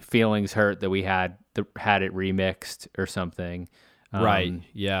 his feelings hurt that we had it remixed or something. Right.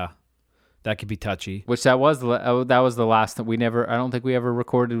 Yeah. That could be touchy. Which that was the last time I don't think we ever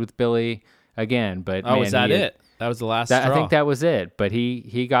recorded with Billy again, but was that it? That was the last straw. I think that was it, but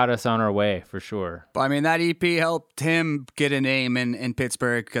he got us on our way for sure. But I mean, that EP helped him get a name in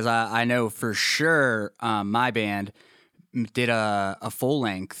Pittsburgh because I know for sure my band did a full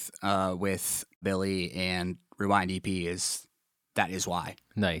length with Billy, and Rewind EP that is why.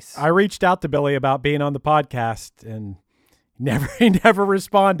 Nice. I reached out to Billy about being on the podcast, and he never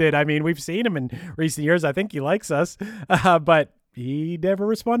responded. I mean, we've seen him in recent years. I think he likes us, but he never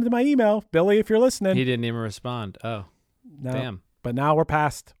responded to my email. Billy, if you're listening. He didn't even respond. Oh, no. Damn. But now we're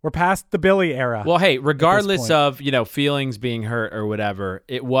past the Billy era. Well, hey, regardless of, feelings being hurt or whatever,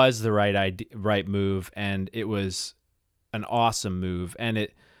 it was the right move, and it was an awesome move. And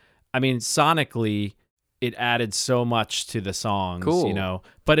sonically, it added so much to the songs, cool.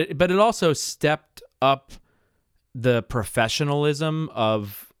 But it also stepped up the professionalism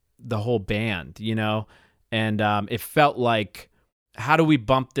of the whole band, and it felt like, how do we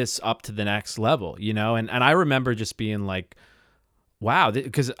bump this up to the next level, and I remember just being like, wow,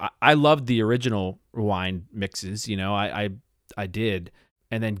 because I loved the original Rewind mixes, I did,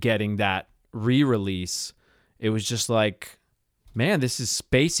 and then getting that re-release, it was just like, man, this is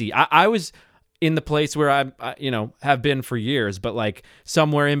spacey. I was in the place where I have been for years, but like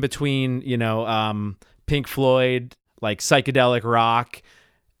somewhere in between, Pink Floyd, like psychedelic rock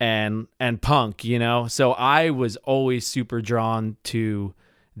and punk, So I was always super drawn to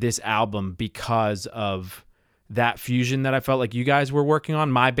this album because of that fusion that I felt like you guys were working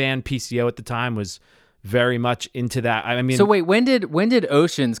on. My band PCO at the time was very much into that. I mean, so wait, when did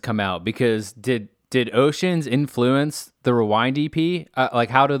Oceans come out? Because did Oceans influence the Rewind EP? Like,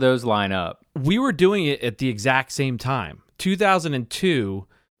 how do those line up? We were doing it at the exact same time, 2002,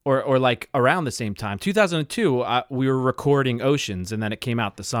 or like around the same time. 2002, we were recording Oceans, and then it came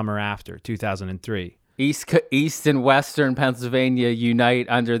out the summer after, 2003. East and Western Pennsylvania unite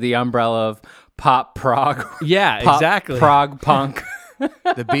under the umbrella of pop prog. Yeah, exactly. Prog punk.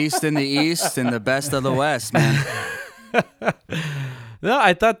 The beast in the East and the best of the West, man. No,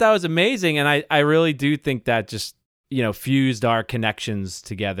 I thought that was amazing, and I really do think that just fused our connections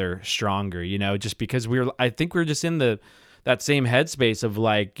together stronger. Just because I think we're just in that same headspace of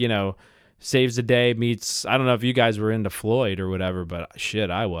like Saves the Day meets, I don't know if you guys were into Floyd or whatever, but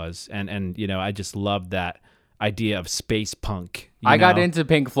shit, I was, and I just loved that idea of space punk. I got into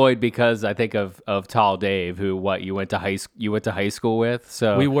Pink Floyd because I think of Tall Dave, who you went to high school with.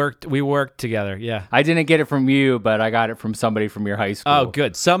 So we worked together. Yeah, I didn't get it from you, but I got it from somebody from your high school. Oh,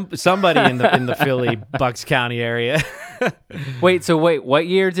 good. Somebody in the Philly Bucks County area. Wait, what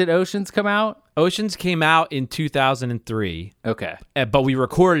year did Oceans come out? Oceans came out in 2003. Okay, but we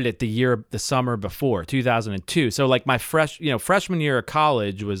recorded it the summer before, 2002. So like my freshman year of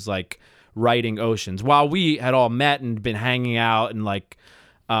college was like writing Oceans, while we had all met and been hanging out and like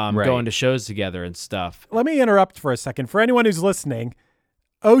going to shows together and stuff. Let me interrupt for a second. For anyone who's listening,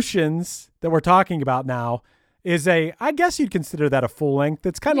 Oceans that we're talking about now is I guess you'd consider that a full length.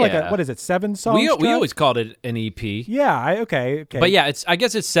 It's kind of like what is it, 7 songs? We always called it an EP. Yeah, okay. But yeah, I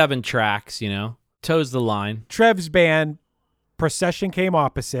guess it's 7 tracks, Toes the line. Trev's band, Procession Came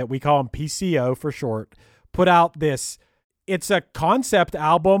Opposite, we call them PCO for short, put out this. It's a concept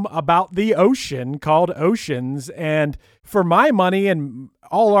album about the ocean called Oceans. And for my money and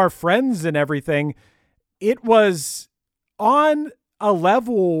all our friends and everything, it was on a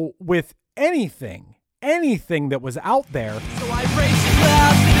level with anything anything that was out there. So I race the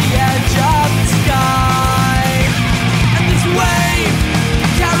clouds to the edge of the sky, and this wave can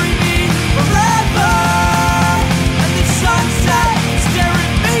carry me forever, and the sunset stare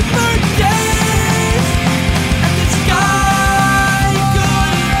at me for days, and the sky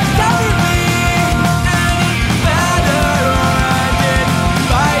couldn't cover me any better, and it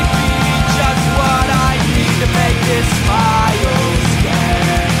might be just what I need to make this smile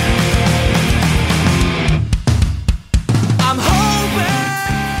stay. I'm hoping.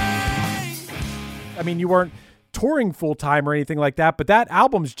 I mean, you weren't touring full time or anything like that, but that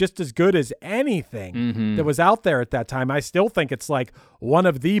album's just as good as anything that was out there at that time. I still think it's like one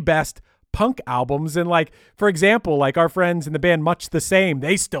of the best punk albums. And like, for example, like our friends in the band Much the Same,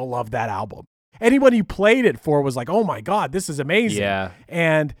 they still love that album. Anyone you played it for was like, oh my God, this is amazing. Yeah.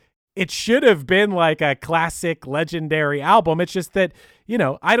 And it should have been like a classic, legendary album. It's just that, you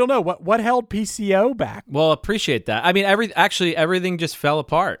know, I don't know what held PCO back. Well, appreciate that. I mean, everything just fell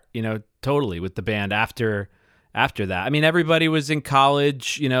apart, you know, totally with the band after that. I mean, everybody was in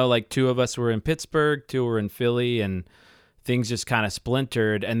college, you know, like 2 of us were in Pittsburgh, 2 were in Philly, and things just kind of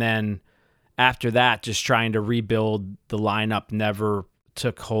splintered. And then after that, just trying to rebuild the lineup never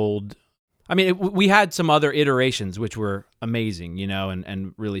took hold. I mean, we had some other iterations, which were amazing, you know,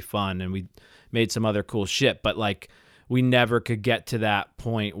 and really fun. And we made some other cool shit, but like we never could get to that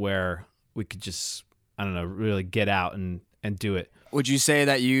point where we could just, I don't know, really get out and do it. Would you say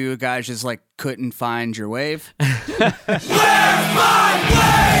that you guys just like couldn't find your wave? Where's my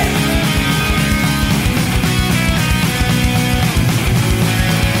way?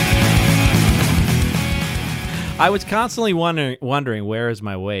 I was constantly wondering where is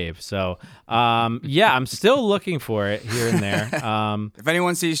my wave. So, yeah, I'm still looking for it here and there. If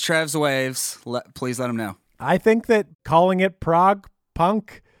anyone sees Trev's waves, please let him know. I think that calling it prog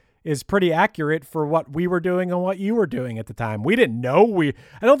punk is pretty accurate for what we were doing and what you were doing at the time. We didn't know I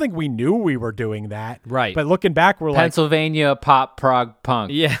don't think we knew we were doing that. Right. But looking back, we're Pennsylvania pop prog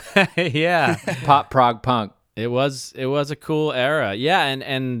punk. Yeah, yeah. Pop prog punk. It was a cool era. Yeah,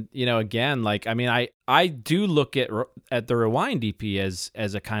 and you know, again, like I mean, I do look at the Rewind EP as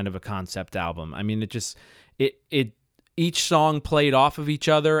a kind of a concept album. I mean, it each song played off of each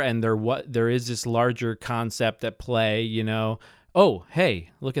other, and there is this larger concept at play, you know. Oh, hey,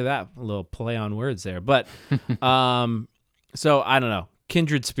 look at that little play on words there. But so I don't know.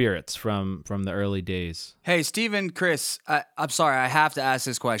 Kindred spirits from the early days. Hey, Steven, Chris, I'm sorry, I have to ask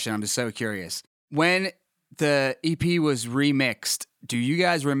this question. I'm just so curious. When the EP was remixed, do you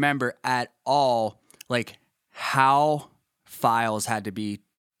guys remember at all, like, how files had to be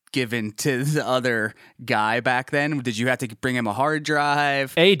given to the other guy back then? Did you have to bring him a hard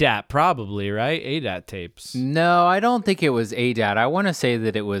drive? ADAT probably, right? ADAT tapes. No, I don't think it was ADAT. I want to say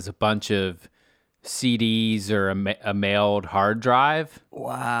that it was a bunch of CDs or a mailed hard drive.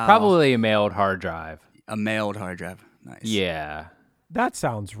 Wow. Probably a mailed hard drive. A mailed hard drive. Nice. Yeah. that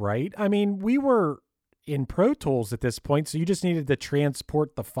sounds right. I mean, we were in Pro Tools at this point, so you just needed to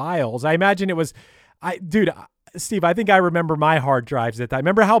transport the files. I imagine it was, Steve, I think I remember my hard drives at that.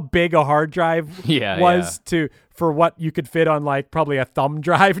 Remember how big a hard drive was for what you could fit on like probably a thumb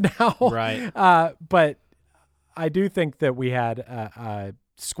drive now? Right. But I do think that we had a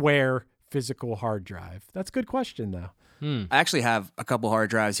square physical hard drive. That's a good question, though. I actually have a couple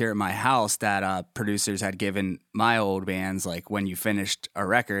hard drives here at my house that producers had given my old bands. Like when you finished a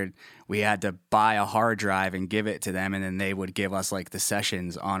record, we had to buy a hard drive and give it to them, and then they would give us like the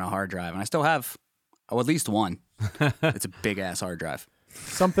sessions on a hard drive. And I still have at least one. It's a big ass hard drive.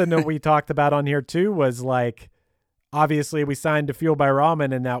 Something that we talked about on here too was like, obviously we signed to Fueled by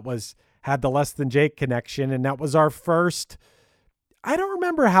Ramen, and that had the Less Than Jake connection, and that was our first. I don't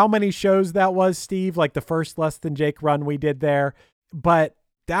remember how many shows that was, Steve, like the first Less Than Jake run we did there, but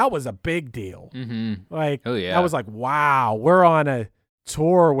that was a big deal. Mm-hmm. Like, oh yeah, I was like, wow, we're on a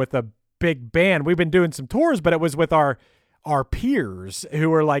tour with a big band. We've been doing some tours, but it was with our peers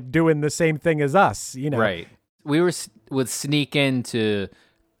who were like doing the same thing as us, you know? Right. We would sneak into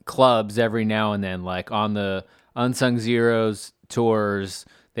clubs every now and then, like on the Unsung Zeros tours.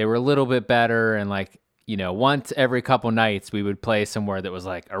 They were a little bit better, and like, you know, once every couple nights we would play somewhere that was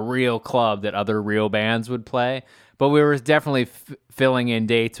like a real club that other real bands would play. But we were definitely filling in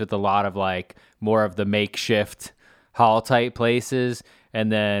dates with a lot of like more of the makeshift hall type places.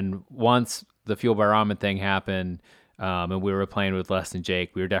 And then once the Fueled by Ramen thing happened, and we were playing with Less Than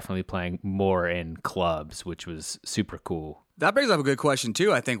Jake, we were definitely playing more in clubs, which was super cool. That brings up a good question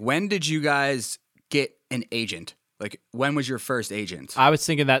too. I think, when did you guys get an agent? Like, when was your first agent? I was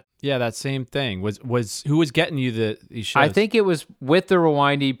thinking that, yeah, that same thing. Was who was getting you these shows? I think it was with the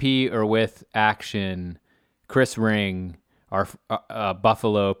Rewind EP or with Action. Chris Ring, our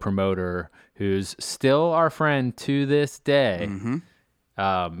Buffalo promoter, who's still our friend to this day.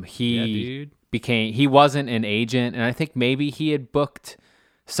 He wasn't an agent, and I think maybe he had booked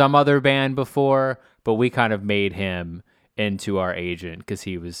some other band before, but we kind of made him into our agent because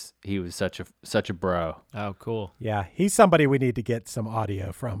he was such a bro. Oh, cool. Yeah, he's somebody we need to get some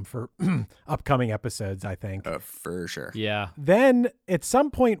audio from for upcoming episodes, I think. For sure. Yeah. Then at some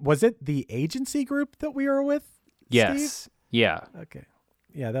point, was it the agency group that we were with? Yes. Steve? Yeah. Okay.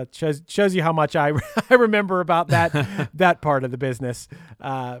 Yeah, that shows you how much I remember about that part of the business.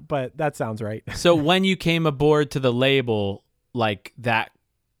 But that sounds right. So when you came aboard to the label, like that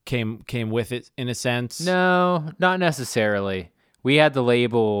came with it in a sense? No, not necessarily. We had the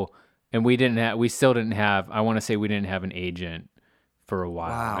label, and we still didn't have. I want to say we didn't have an agent for a while.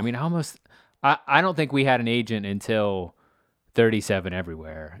 Wow. I mean, I don't think we had an agent until 37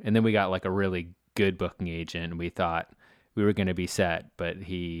 Everywhere, and then we got like a really good booking agent, and we thought we were going to be set. But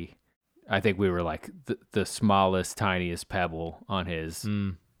I think we were like the smallest, tiniest pebble on his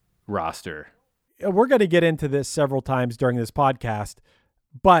roster. We're going to get into this several times during this podcast.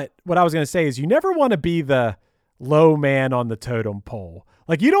 But what I was going to say is you never want to be the low man on the totem pole.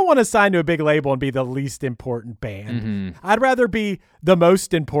 Like, you don't want to sign to a big label and be the least important band. I'd rather be the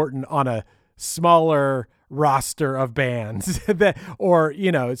most important on a smaller roster of bands or,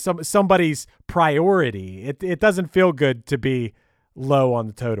 somebody's priority. It doesn't feel good to be low on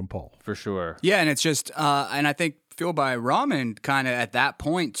the totem pole. For sure. Yeah, and it's just, and I think Fueled by Ramen kind of at that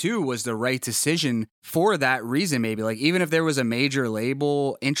point too was the right decision for that reason. Maybe like even if there was a major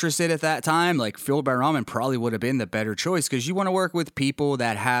label interested at that time, like Fueled by Ramen probably would have been the better choice because you want to work with people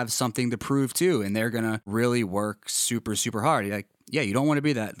that have something to prove too, and they're gonna really work super, super hard. Like, yeah, you don't want to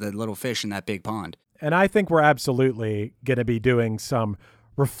be the little fish in that big pond. And I think we're absolutely gonna be doing some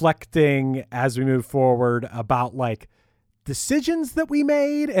reflecting as we move forward about like decisions that we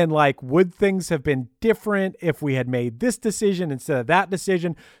made and like would things have been different if we had made this decision instead of that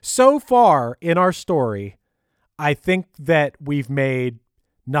decision. So far in our story, I think that we've made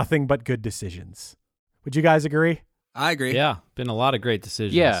nothing but good decisions. Would you guys agree? I agree. Yeah, been a lot of great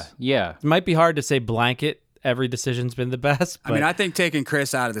decisions. Yeah. It might be hard to say blanket every decision's been the best. But I mean, I think taking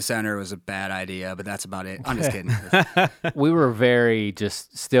Chris out of the center was a bad idea, but that's about it. I'm just kidding. We were very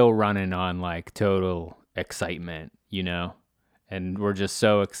just still running on like total excitement, and we're just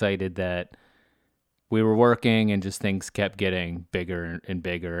so excited that we were working and just things kept getting bigger and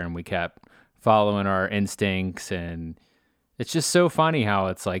bigger, and we kept following our instincts. And it's just so funny how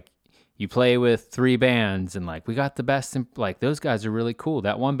it's like you play with 3 bands and like we got the best, like those guys are really cool,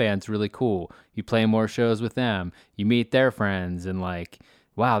 that one band's really cool, you play more shows with them, you meet their friends, and like,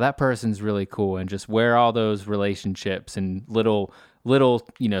 wow, that person's really cool. And just where all those relationships and little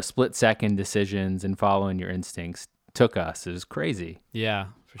split second decisions and following your instincts took us is crazy. yeah,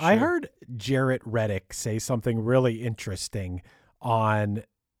 for sure. I heard Jarrett Reddick say something really interesting on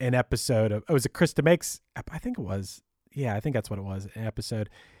an episode of, was it Chris DeMake's? I think it was. Yeah, I think that's what it was, an episode.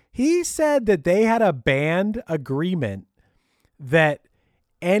 He said that they had a band agreement that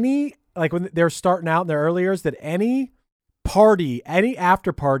when they're starting out in their early years, that any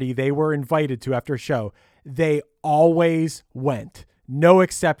after party they were invited to after a show, they always went. No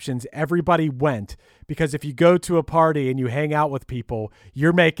exceptions. Everybody went, because if you go to a party and you hang out with people,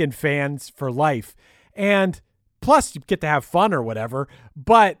 you're making fans for life. And plus you get to have fun or whatever.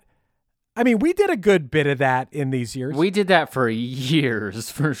 But I mean, we did a good bit of that in these years. We did that for years,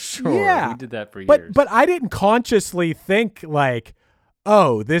 for sure. Yeah. We did that for years. But I didn't consciously think like,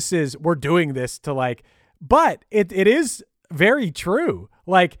 oh, we're doing this to like, but it is very true.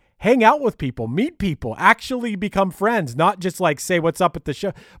 Like, hang out with people, meet people, actually become friends, not just like say what's up at the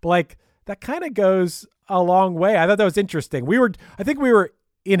show. But like that kind of goes a long way. I thought that was interesting. I think we were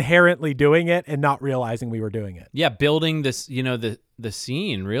inherently doing it and not realizing we were doing it. Yeah, building this, the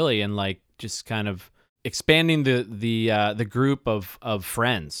scene really, and like just kind of expanding the group of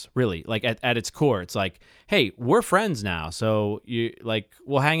friends, really. Like at its core, it's like, hey, we're friends now, so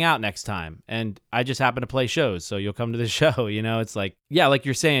we'll hang out next time, and I just happen to play shows, so you'll come to the show. It's like, yeah, like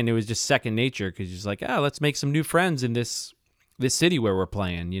you're saying, it was just second nature, because you're just like, let's make some new friends in this city where we're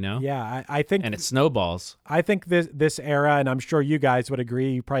playing. Yeah, I think, and it snowballs. I think this era, and I'm sure you guys would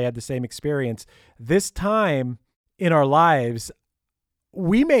agree, you probably had the same experience. This time in our lives,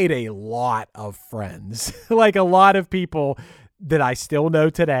 we made a lot of friends, like a lot of people that I still know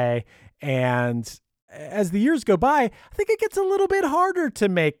today. And as the years go by, I think it gets a little bit harder to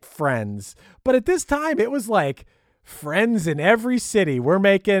make friends. But at this time, it was like friends in every city. We're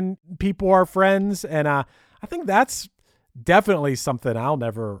making people our friends. And I think that's definitely something I'll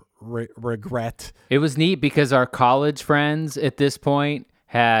never regret. It was neat because our college friends at this point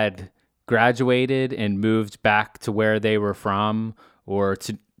had graduated and moved back to where they were from, or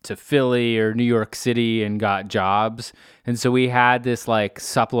to Philly or New York City, and got jobs. And so we had this like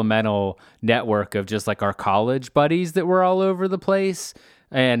supplemental network of just like our college buddies that were all over the place,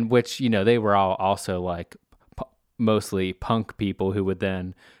 and which, you know, they were all also like mostly punk people who would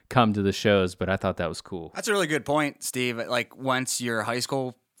then come to the shows. But I thought that was cool. That's a really good point, Steve. Like once your high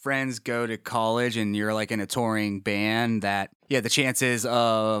school friends go to college and you're like in a touring band, that the chances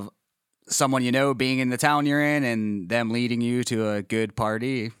of someone you know being in the town you're in and them leading you to a good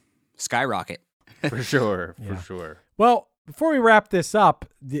party skyrocket. For sure. For sure. Well, before we wrap this up,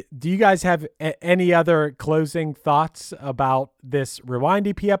 do you guys have any other closing thoughts about this Rewind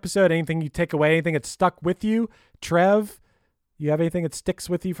EP episode? Anything you take away? Anything that stuck with you? Trev, you have anything that sticks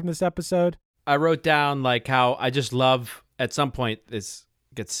with you from this episode? I wrote down like how I just love, at some point this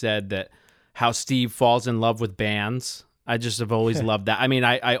gets said, that how Steve falls in love with bands. I just have always loved that. I mean,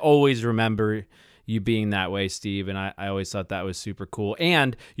 I always remember you being that way, Steve, and I always thought that was super cool.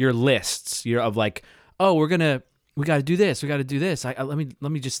 And your lists, of like, oh, we got to do this, we got to do this. Let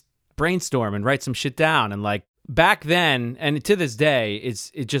me just brainstorm and write some shit down. And like back then, and to this day,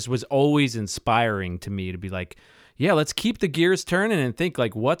 it just was always inspiring to me to be like, yeah, let's keep the gears turning and think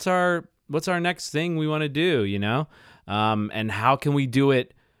like, what's our next thing we want to do, you know? And how can we do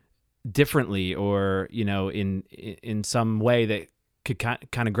it differently, or, you know, in some way that could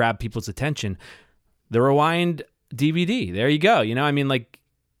kind of grab people's attention. The Rewind DVD, there you go. You know, I mean, like,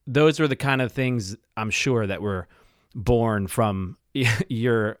 those were the kind of things I'm sure that were born from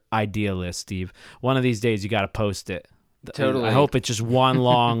your idea list, Steve. One of these days you got to post it. Totally. I hope it's just one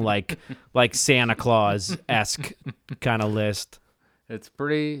long like Santa Claus-esque kind of list. It's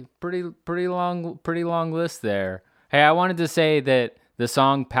pretty long list there. Hey, I wanted to say that the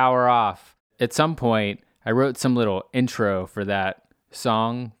song Power Off, at some point, I wrote some little intro for that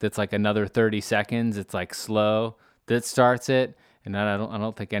song that's like another 30 seconds. It's like slow that starts it, and I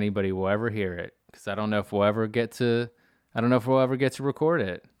don't think anybody will ever hear it, because I don't know if we'll ever get to record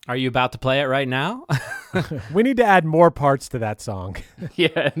it. Are you about to play it right now? We need to add more parts to that song.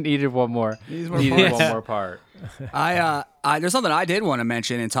 Yeah, needed one more. Needed one more part. There's something I did want to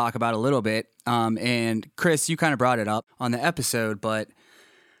mention and talk about a little bit. And Chris, you kind of brought it up on the episode, but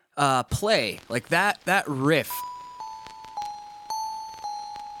play like that riff.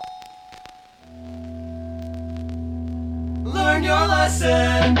 Learn your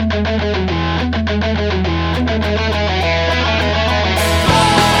lesson.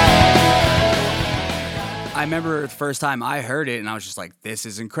 I remember the first time I heard it and I was just like, this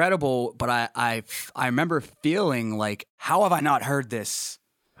is incredible. But I remember feeling like, how have I not heard this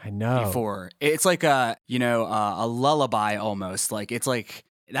I know. before? It's like a lullaby almost. Like, it's like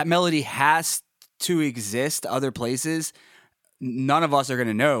that melody has to exist other places. None of us are going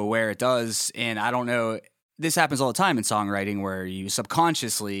to know where it does. And I don't know. This happens all the time in songwriting, where you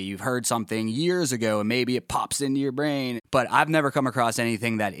subconsciously, you've heard something years ago and maybe it pops into your brain. But I've never come across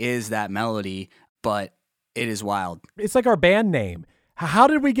anything that is that melody, but it is wild. It's like our band name. How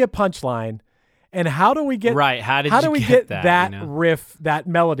did we get Punchline? And how do we get right? How do we get that you know? riff, that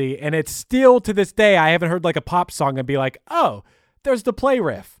melody? And it's still to this day, I haven't heard like a pop song and be like, oh, there's the play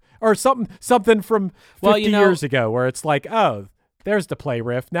riff, or something from 50 years ago, where it's like, oh, there's the play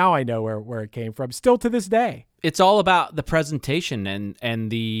riff. Now I know where it came from. Still to this day. It's all about the presentation and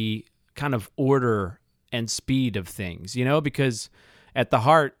the kind of order and speed of things, you know, because at the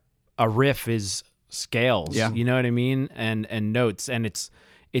heart, a riff is scales, you know what I mean? And notes. And it's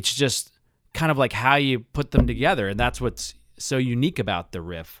just kind of like how you put them together. And that's what's so unique about the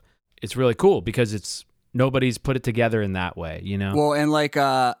riff. It's really cool because nobody's put it together in that way, you know? Well, and like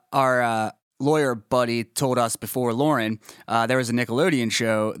our lawyer buddy told us before, Lauren, there was a Nickelodeon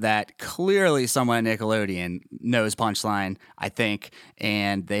show that clearly someone at Nickelodeon knows Punchline, I think.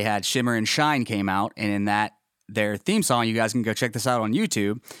 And they had Shimmer and Shine came out. And in that, their theme song, you guys can go check this out on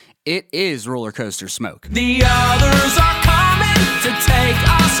YouTube. It is Roller Coaster Smoke. The others are coming to take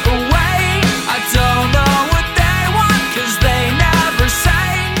us away. I don't know what they want, 'cause they never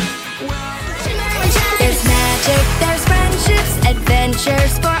say. There's magic, there's friendships,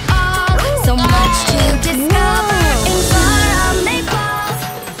 adventures for all. So much to discover in Far Away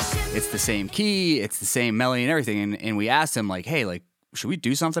Falls. It's the same key, it's the same melody and everything. And we asked him, like, hey, like, should we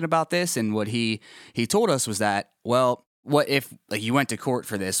do something about this? And what he told us was that, well, what if like you went to court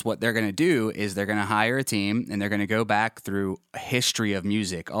for this? What they're going to do is they're going to hire a team and they're going to go back through a history of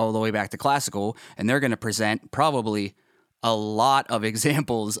music all the way back to classical, and they're going to present probably a lot of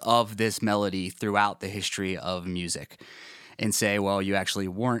examples of this melody throughout the history of music and say, well, you actually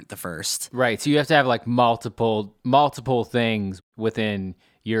weren't the first. Right. So you have to have like multiple things within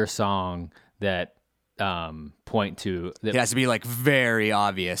your song that point to It has to be like very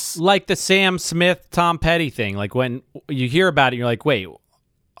obvious. Like the Sam Smith, Tom Petty thing. Like when you hear about it, you're like, wait,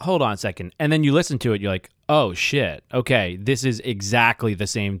 hold on a second. And then you listen to it, you're like, oh shit. Okay, this is exactly the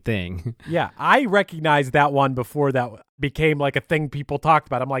same thing. Yeah, I recognized that one before that became like a thing people talked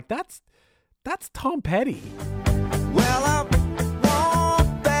about. I'm like, that's Tom Petty. Well, I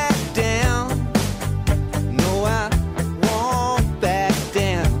won't back down. No, I won't back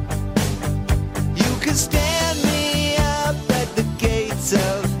down. You can stand me up at the gates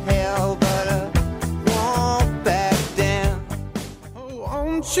of hell, but I won't back down. Oh,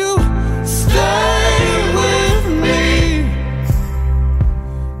 won't you stay with me?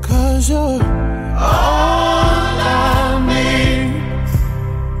 'Cause you're all I need.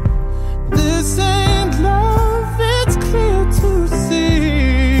 This ain't love, it's clear to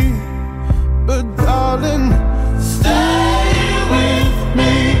see. But darling, stay with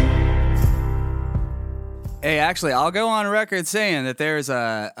me. Hey, actually, I'll go on record saying that there's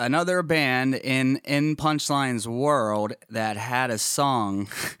another band in Punchline's world that had a song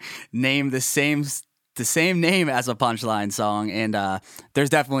named the same name as a Punchline song, and there's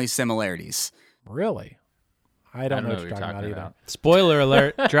definitely similarities. Really? I don't know what you're talking about either. Spoiler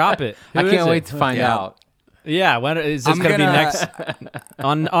alert, drop it. I Who can't is wait it? to find Yeah. out. Yeah, when is this I'm going to be gonna-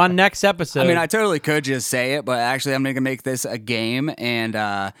 next on next episode? I mean, I totally could just say it, but actually, I'm going to make this a game, and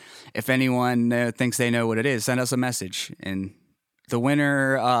if anyone thinks they know what it is, send us a message, and the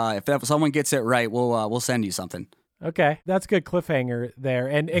winner, if someone gets it right, we'll send you something. Okay, that's a good cliffhanger there.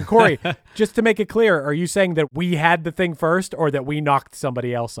 And Corey, just to make it clear, are you saying that we had the thing first or that we knocked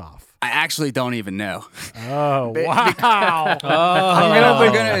somebody else off? I actually don't even know. Oh, wow.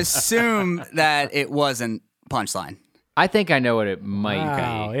 I'm going to assume that it wasn't Punchline. I think I know what it might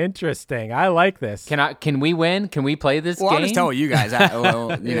Wow, be. interesting. I like this. Can we win? Can we play this Well, game? I'll just tell you guys,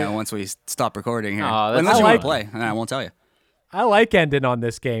 once we stop recording here. Oh, that's Unless you I want to like- play, then I won't tell you. I like ending on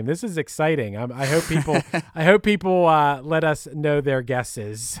this game. This is exciting. I hope people let us know their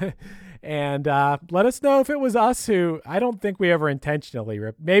guesses, and let us know if it was us who. I don't think we ever intentionally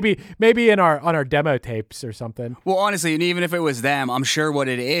ripped. Maybe on our demo tapes or something. Well, honestly, and even if it was them, I'm sure what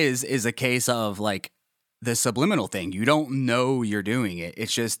it is a case of like the subliminal thing. You don't know you're doing it.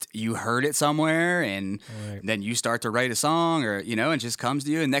 It's just you heard it somewhere, and then you start to write a song, or it just comes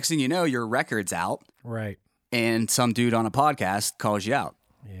to you, and next thing you know, your record's out, Right. and some dude on a podcast calls you out.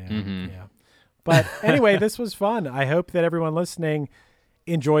 Yeah. Yeah. But anyway, this was fun. I hope that everyone listening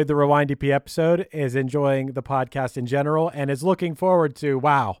enjoyed the Rewind EP episode, is enjoying the podcast in general, and is looking forward to,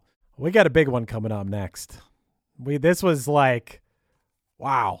 wow, we got a big one coming up next. This was like,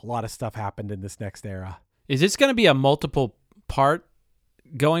 wow, a lot of stuff happened in this next era. Is this going to be a multiple part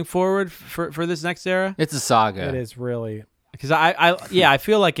going forward for this next era? It's a saga. It is really. Because I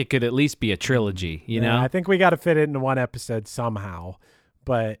feel like it could at least be a trilogy, you know? I think we got to fit it into one episode somehow.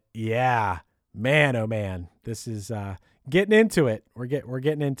 But yeah, man, oh man, this is getting into it. We're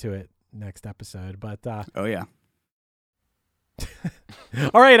getting into it next episode. But Oh yeah.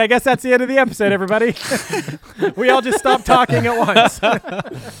 all right, I guess that's the end of the episode, everybody. We all just stopped talking at once.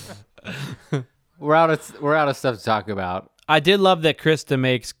 We're out of stuff to talk about. I did love that Krista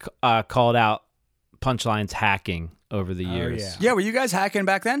Makes called out Punchline's hacking over the years. yeah. Yeah, were you guys hacking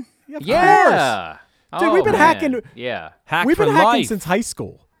back then? Yeah, of course. Yeah. Dude, we've been man. hacking- Yeah. Hack We've for been hacking life. since high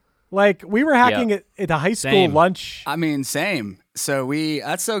school. Like, we were hacking at the high school Same. lunch. I mean, same. So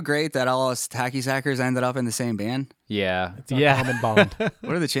that's so great that all us hacky sackers ended up in the same band. Yeah. It's our Yeah. common bond.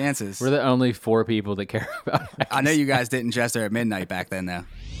 What are the chances? We're the only 4 people that care about it. I know you guys didn't Jester at midnight back then, though.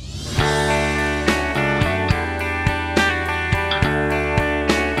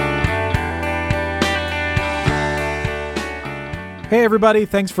 Hey, everybody.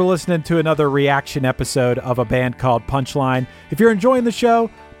 Thanks for listening to another reaction episode of a band called Punchline. If you're enjoying the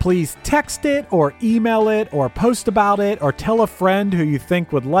show, please text it or email it or post about it or tell a friend who you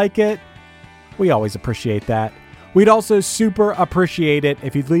think would like it. We always appreciate that. We'd also super appreciate it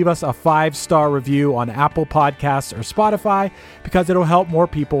if you'd leave us a 5-star review on Apple Podcasts or Spotify, because it'll help more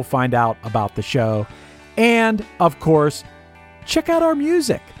people find out about the show. And, of course, check out our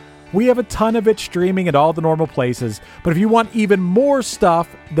music. We have a ton of it streaming at all the normal places, but if you want even more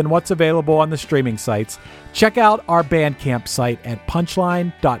stuff than what's available on the streaming sites, check out our Bandcamp site at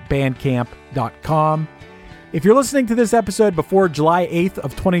punchline.bandcamp.com. If you're listening to this episode before July 8th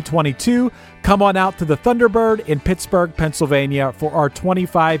of 2022, come on out to the Thunderbird in Pittsburgh, Pennsylvania for our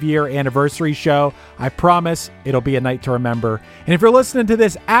 25-year anniversary show. I promise it'll be a night to remember. And if you're listening to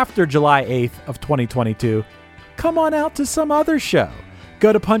this after July 8th of 2022, come on out to some other show.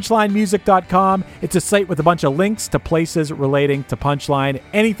 Go to punchlinemusic.com. It's a site with a bunch of links to places relating to Punchline.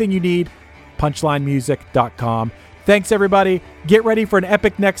 Anything you need, punchlinemusic.com. Thanks, everybody. Get ready for an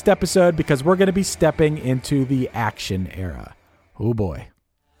epic next episode because we're going to be stepping into the action era. Oh, boy.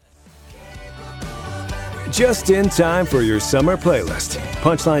 Just in time for your summer playlist.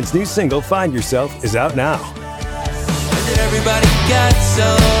 Punchline's new single, Find Yourself, is out now. Everybody got so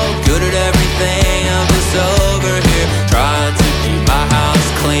good at everything. I'm just over here trying to keep my house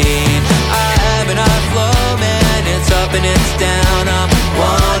clean. I ebb and I flow, man. It's up and it's down. I'm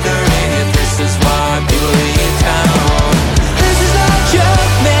wondering if this is why people leave town. This is not a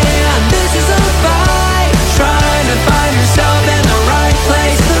joke, man. This is a fight. Trying to find yourself in the right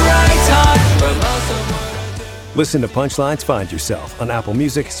place, the right time. But most of what I do. Listen to Punchline's Find Yourself on Apple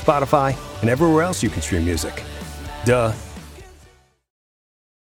Music, Spotify, and everywhere else you can stream music. Duh.